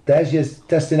your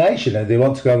destination. And if they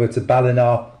want to go over to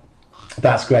Ballina,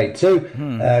 that's great too.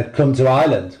 Come to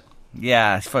Ireland.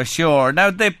 Yeah, for sure.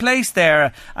 Now, the place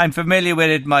there, I'm familiar with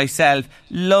it myself.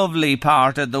 Lovely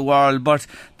part of the world, but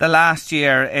the last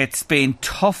year it's been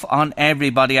tough on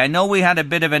everybody. I know we had a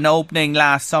bit of an opening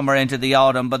last summer into the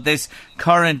autumn, but this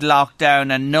current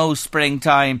lockdown and no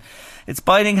springtime, it's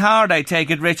biting hard, I take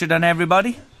it, Richard, on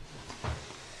everybody?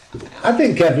 I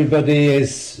think everybody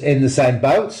is in the same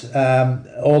boat.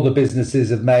 All the businesses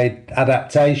have made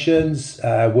adaptations.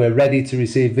 We're ready to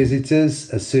receive visitors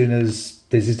as soon as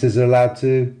visitors are allowed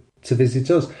to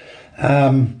visit us.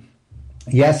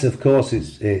 Yes, of course,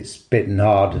 it's bitten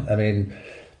hard. I mean,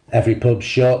 every pub's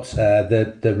shut.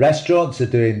 The restaurants are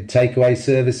doing takeaway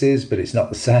services, but it's not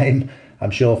the same,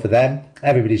 I'm sure, for them.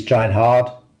 Everybody's trying hard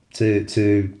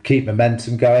to keep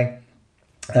momentum going.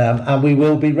 And we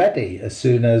will be ready as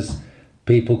soon as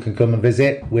people can come and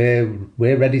visit. We're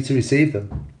ready to receive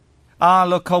them.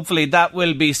 Look, hopefully that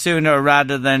will be sooner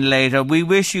rather than later. We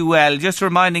wish you well. Just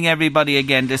reminding everybody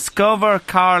again,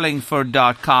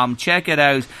 discovercarlingford.com. Check it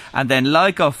out, and then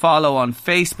like or follow on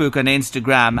Facebook and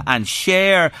Instagram, and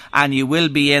share, and you will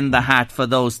be in the hat for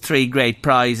those 3 great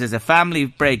prizes: a family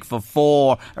break for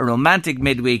 4, a romantic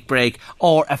midweek break,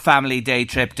 or a family day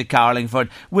trip to Carlingford.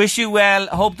 Wish you well.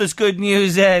 Hope there's good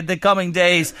news the coming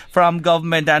days from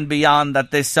government and beyond,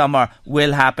 that this summer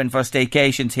will happen for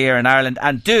staycations here in Ireland.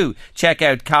 And do check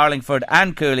out Carlingford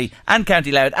and Cooley and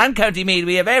County Louth and County Meath.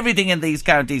 We have everything in these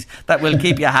counties that will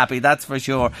keep you happy, that's for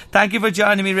sure. Thank you for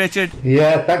joining me, Richard.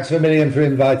 Yeah, thanks a million for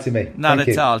inviting me. Not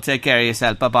at all. Take care of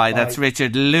yourself. Bye-bye. That's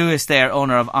Richard Lewis there,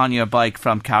 owner of On Your Bike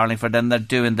from Carlingford, and they're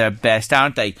doing their best,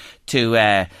 aren't they,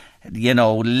 to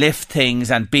lift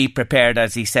things and be prepared,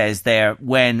 as he says there,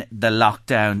 when the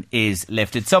lockdown is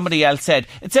lifted. Somebody else said,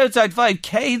 it's outside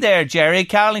 5k there, Jerry.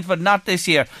 Carlingford, not this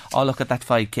year. Oh, look at that,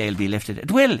 5k will be lifted.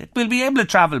 It will. It will be able to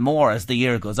travel more as the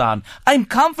year goes on. I'm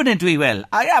confident we will.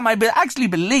 I actually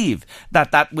believe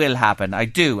that will happen. I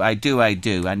do.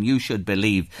 And you should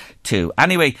believe too.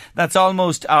 Anyway, that's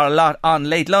almost our lot on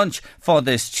Late Lunch for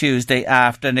this Tuesday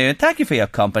afternoon. Thank you for your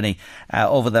company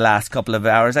over the last couple of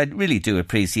hours. I really do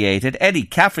appreciate it. Eddie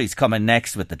Caffrey's coming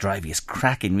next with the driviest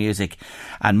cracking music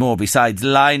and more besides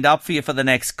lined up for you for the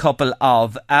next couple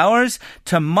of hours.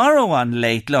 Tomorrow on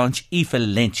Late Lunch, Aoife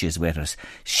Lynch is with us.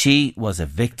 She was a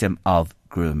victim of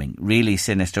grooming. Really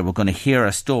sinister. We're going to hear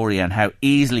a story on how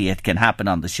easily it can happen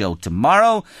on the show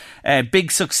tomorrow. A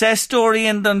big success story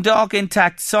in Dundalk,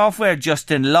 Intact Software.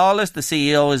 Justin Lawless, the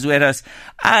CEO, is with us.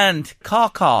 And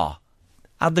caw-caw.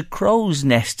 Are the crows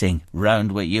nesting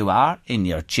round where you are, in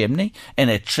your chimney, in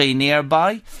a tree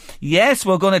nearby? Yes,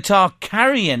 we're going to talk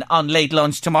carrion on Late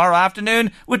Lunch tomorrow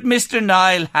afternoon with Mr.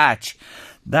 Niall Hatch.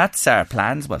 That's our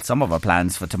plans. Well, some of our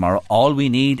plans for tomorrow. All we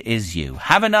need is you.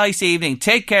 Have a nice evening.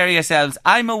 Take care of yourselves.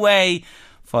 I'm away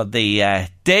for the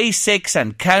day 6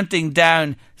 and counting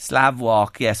down Slav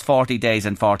Walk. Yes, 40 days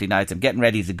and 40 nights. I'm getting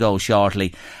ready to go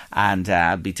shortly, and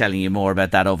I'll be telling you more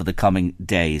about that over the coming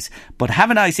days. But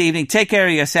have a nice evening. Take care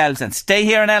of yourselves and stay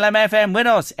here on LMFM with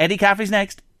us. Eddie Caffrey's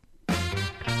next.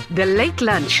 The Late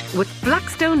Lunch with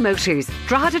Blackstone Motors,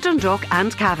 Drogheda, Dundalk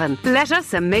and Cavan. Let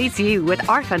us amaze you with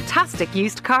our fantastic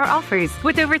used car offers.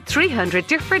 With over 300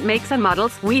 different makes and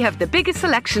models, we have the biggest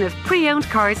selection of pre-owned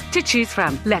cars to choose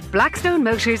from. Let Blackstone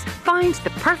Motors find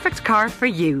the perfect car for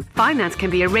you. Finance can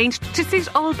be arranged to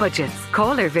suit all budgets.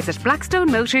 Call or visit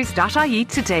blackstonemotors.ie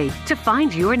today to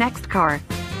find your next car.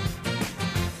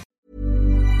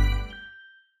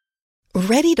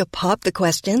 Ready to pop the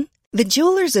question? The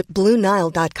jewelers at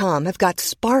BlueNile.com have got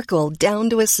sparkle down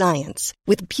to a science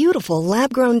with beautiful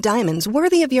lab-grown diamonds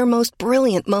worthy of your most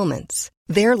brilliant moments.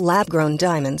 Their lab-grown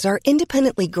diamonds are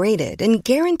independently graded and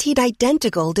guaranteed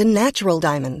identical to natural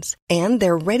diamonds, and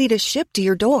they're ready to ship to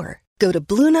your door. Go to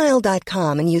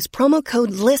BlueNile.com and use promo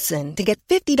code LISTEN to get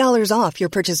 $50 off your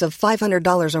purchase of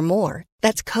 $500 or more.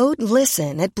 That's code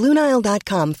LISTEN at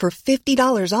BlueNile.com for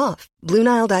 $50 off.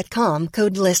 BlueNile.com,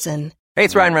 code LISTEN. Hey,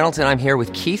 it's Ryan Reynolds, and I'm here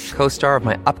with Keith, co-star of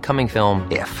my upcoming film,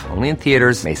 If, only in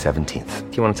theaters May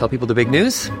 17th. Do you want to tell people the big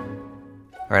news?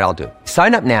 All right, I'll do it.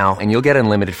 Sign up now and you'll get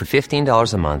unlimited for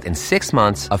 $15 a month and 6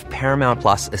 months of Paramount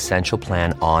Plus Essential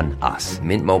Plan on us.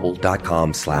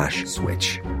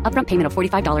 MintMobile.com/switch. Upfront payment of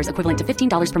 $45 equivalent to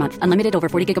 $15 per month. Unlimited over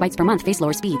 40 gigabytes per month. Face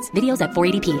lower speeds. Videos at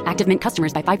 480p. Active Mint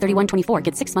customers by 531.24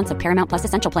 get 6 months of Paramount Plus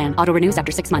Essential Plan. Auto renews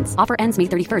after 6 months. Offer ends May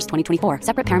 31st, 2024.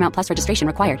 Separate Paramount Plus registration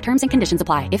required. Terms and conditions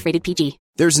apply if rated PG.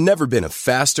 There's never been a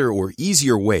faster or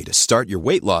easier way to start your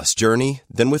weight loss journey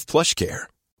than with PlushCare.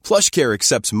 PlushCare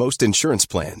accepts most insurance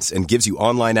plans and gives you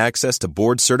online access to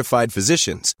board-certified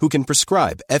physicians who can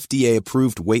prescribe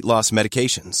FDA-approved weight loss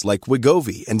medications like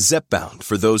Wegovy and Zepbound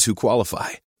for those who qualify.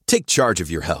 Take charge of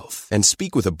your health and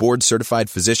speak with a board-certified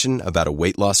physician about a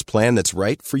weight loss plan that's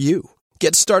right for you.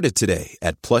 Get started today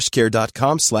at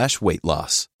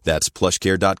plushcare.com/weight-loss. That's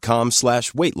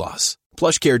plushcare.com/weight-loss.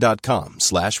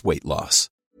 plushcare.com/weight-loss.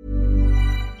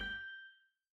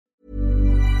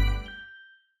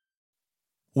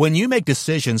 When you make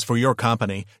decisions for your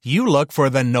company, you look for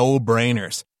the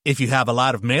no-brainers. If you have a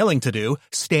lot of mailing to do,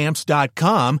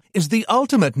 Stamps.com is the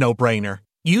ultimate no-brainer.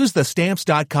 Use the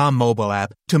Stamps.com mobile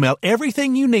app to mail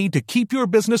everything you need to keep your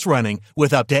business running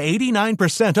with up to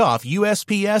 89% off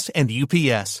USPS and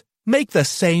UPS. Make the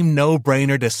same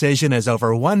no-brainer decision as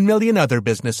over 1 million other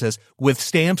businesses with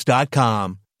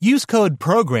Stamps.com. Use code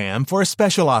PROGRAM for a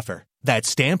special offer. That's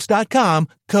Stamps.com,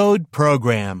 code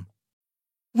PROGRAM.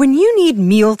 When you need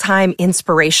mealtime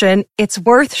inspiration, it's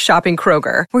worth shopping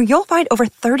Kroger, where you'll find over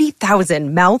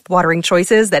 30,000 mouth-watering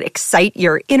choices that excite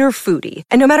your inner foodie.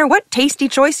 And no matter what tasty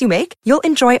choice you make, you'll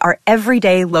enjoy our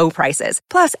everyday low prices,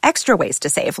 plus extra ways to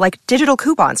save, like digital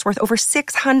coupons worth over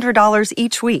 $600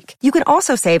 each week. You can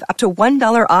also save up to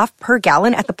 $1 off per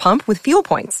gallon at the pump with fuel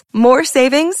points. More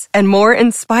savings and more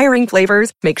inspiring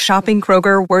flavors make shopping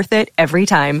Kroger worth it every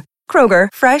time. Kroger,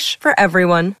 fresh for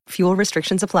everyone. Fuel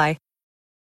restrictions apply.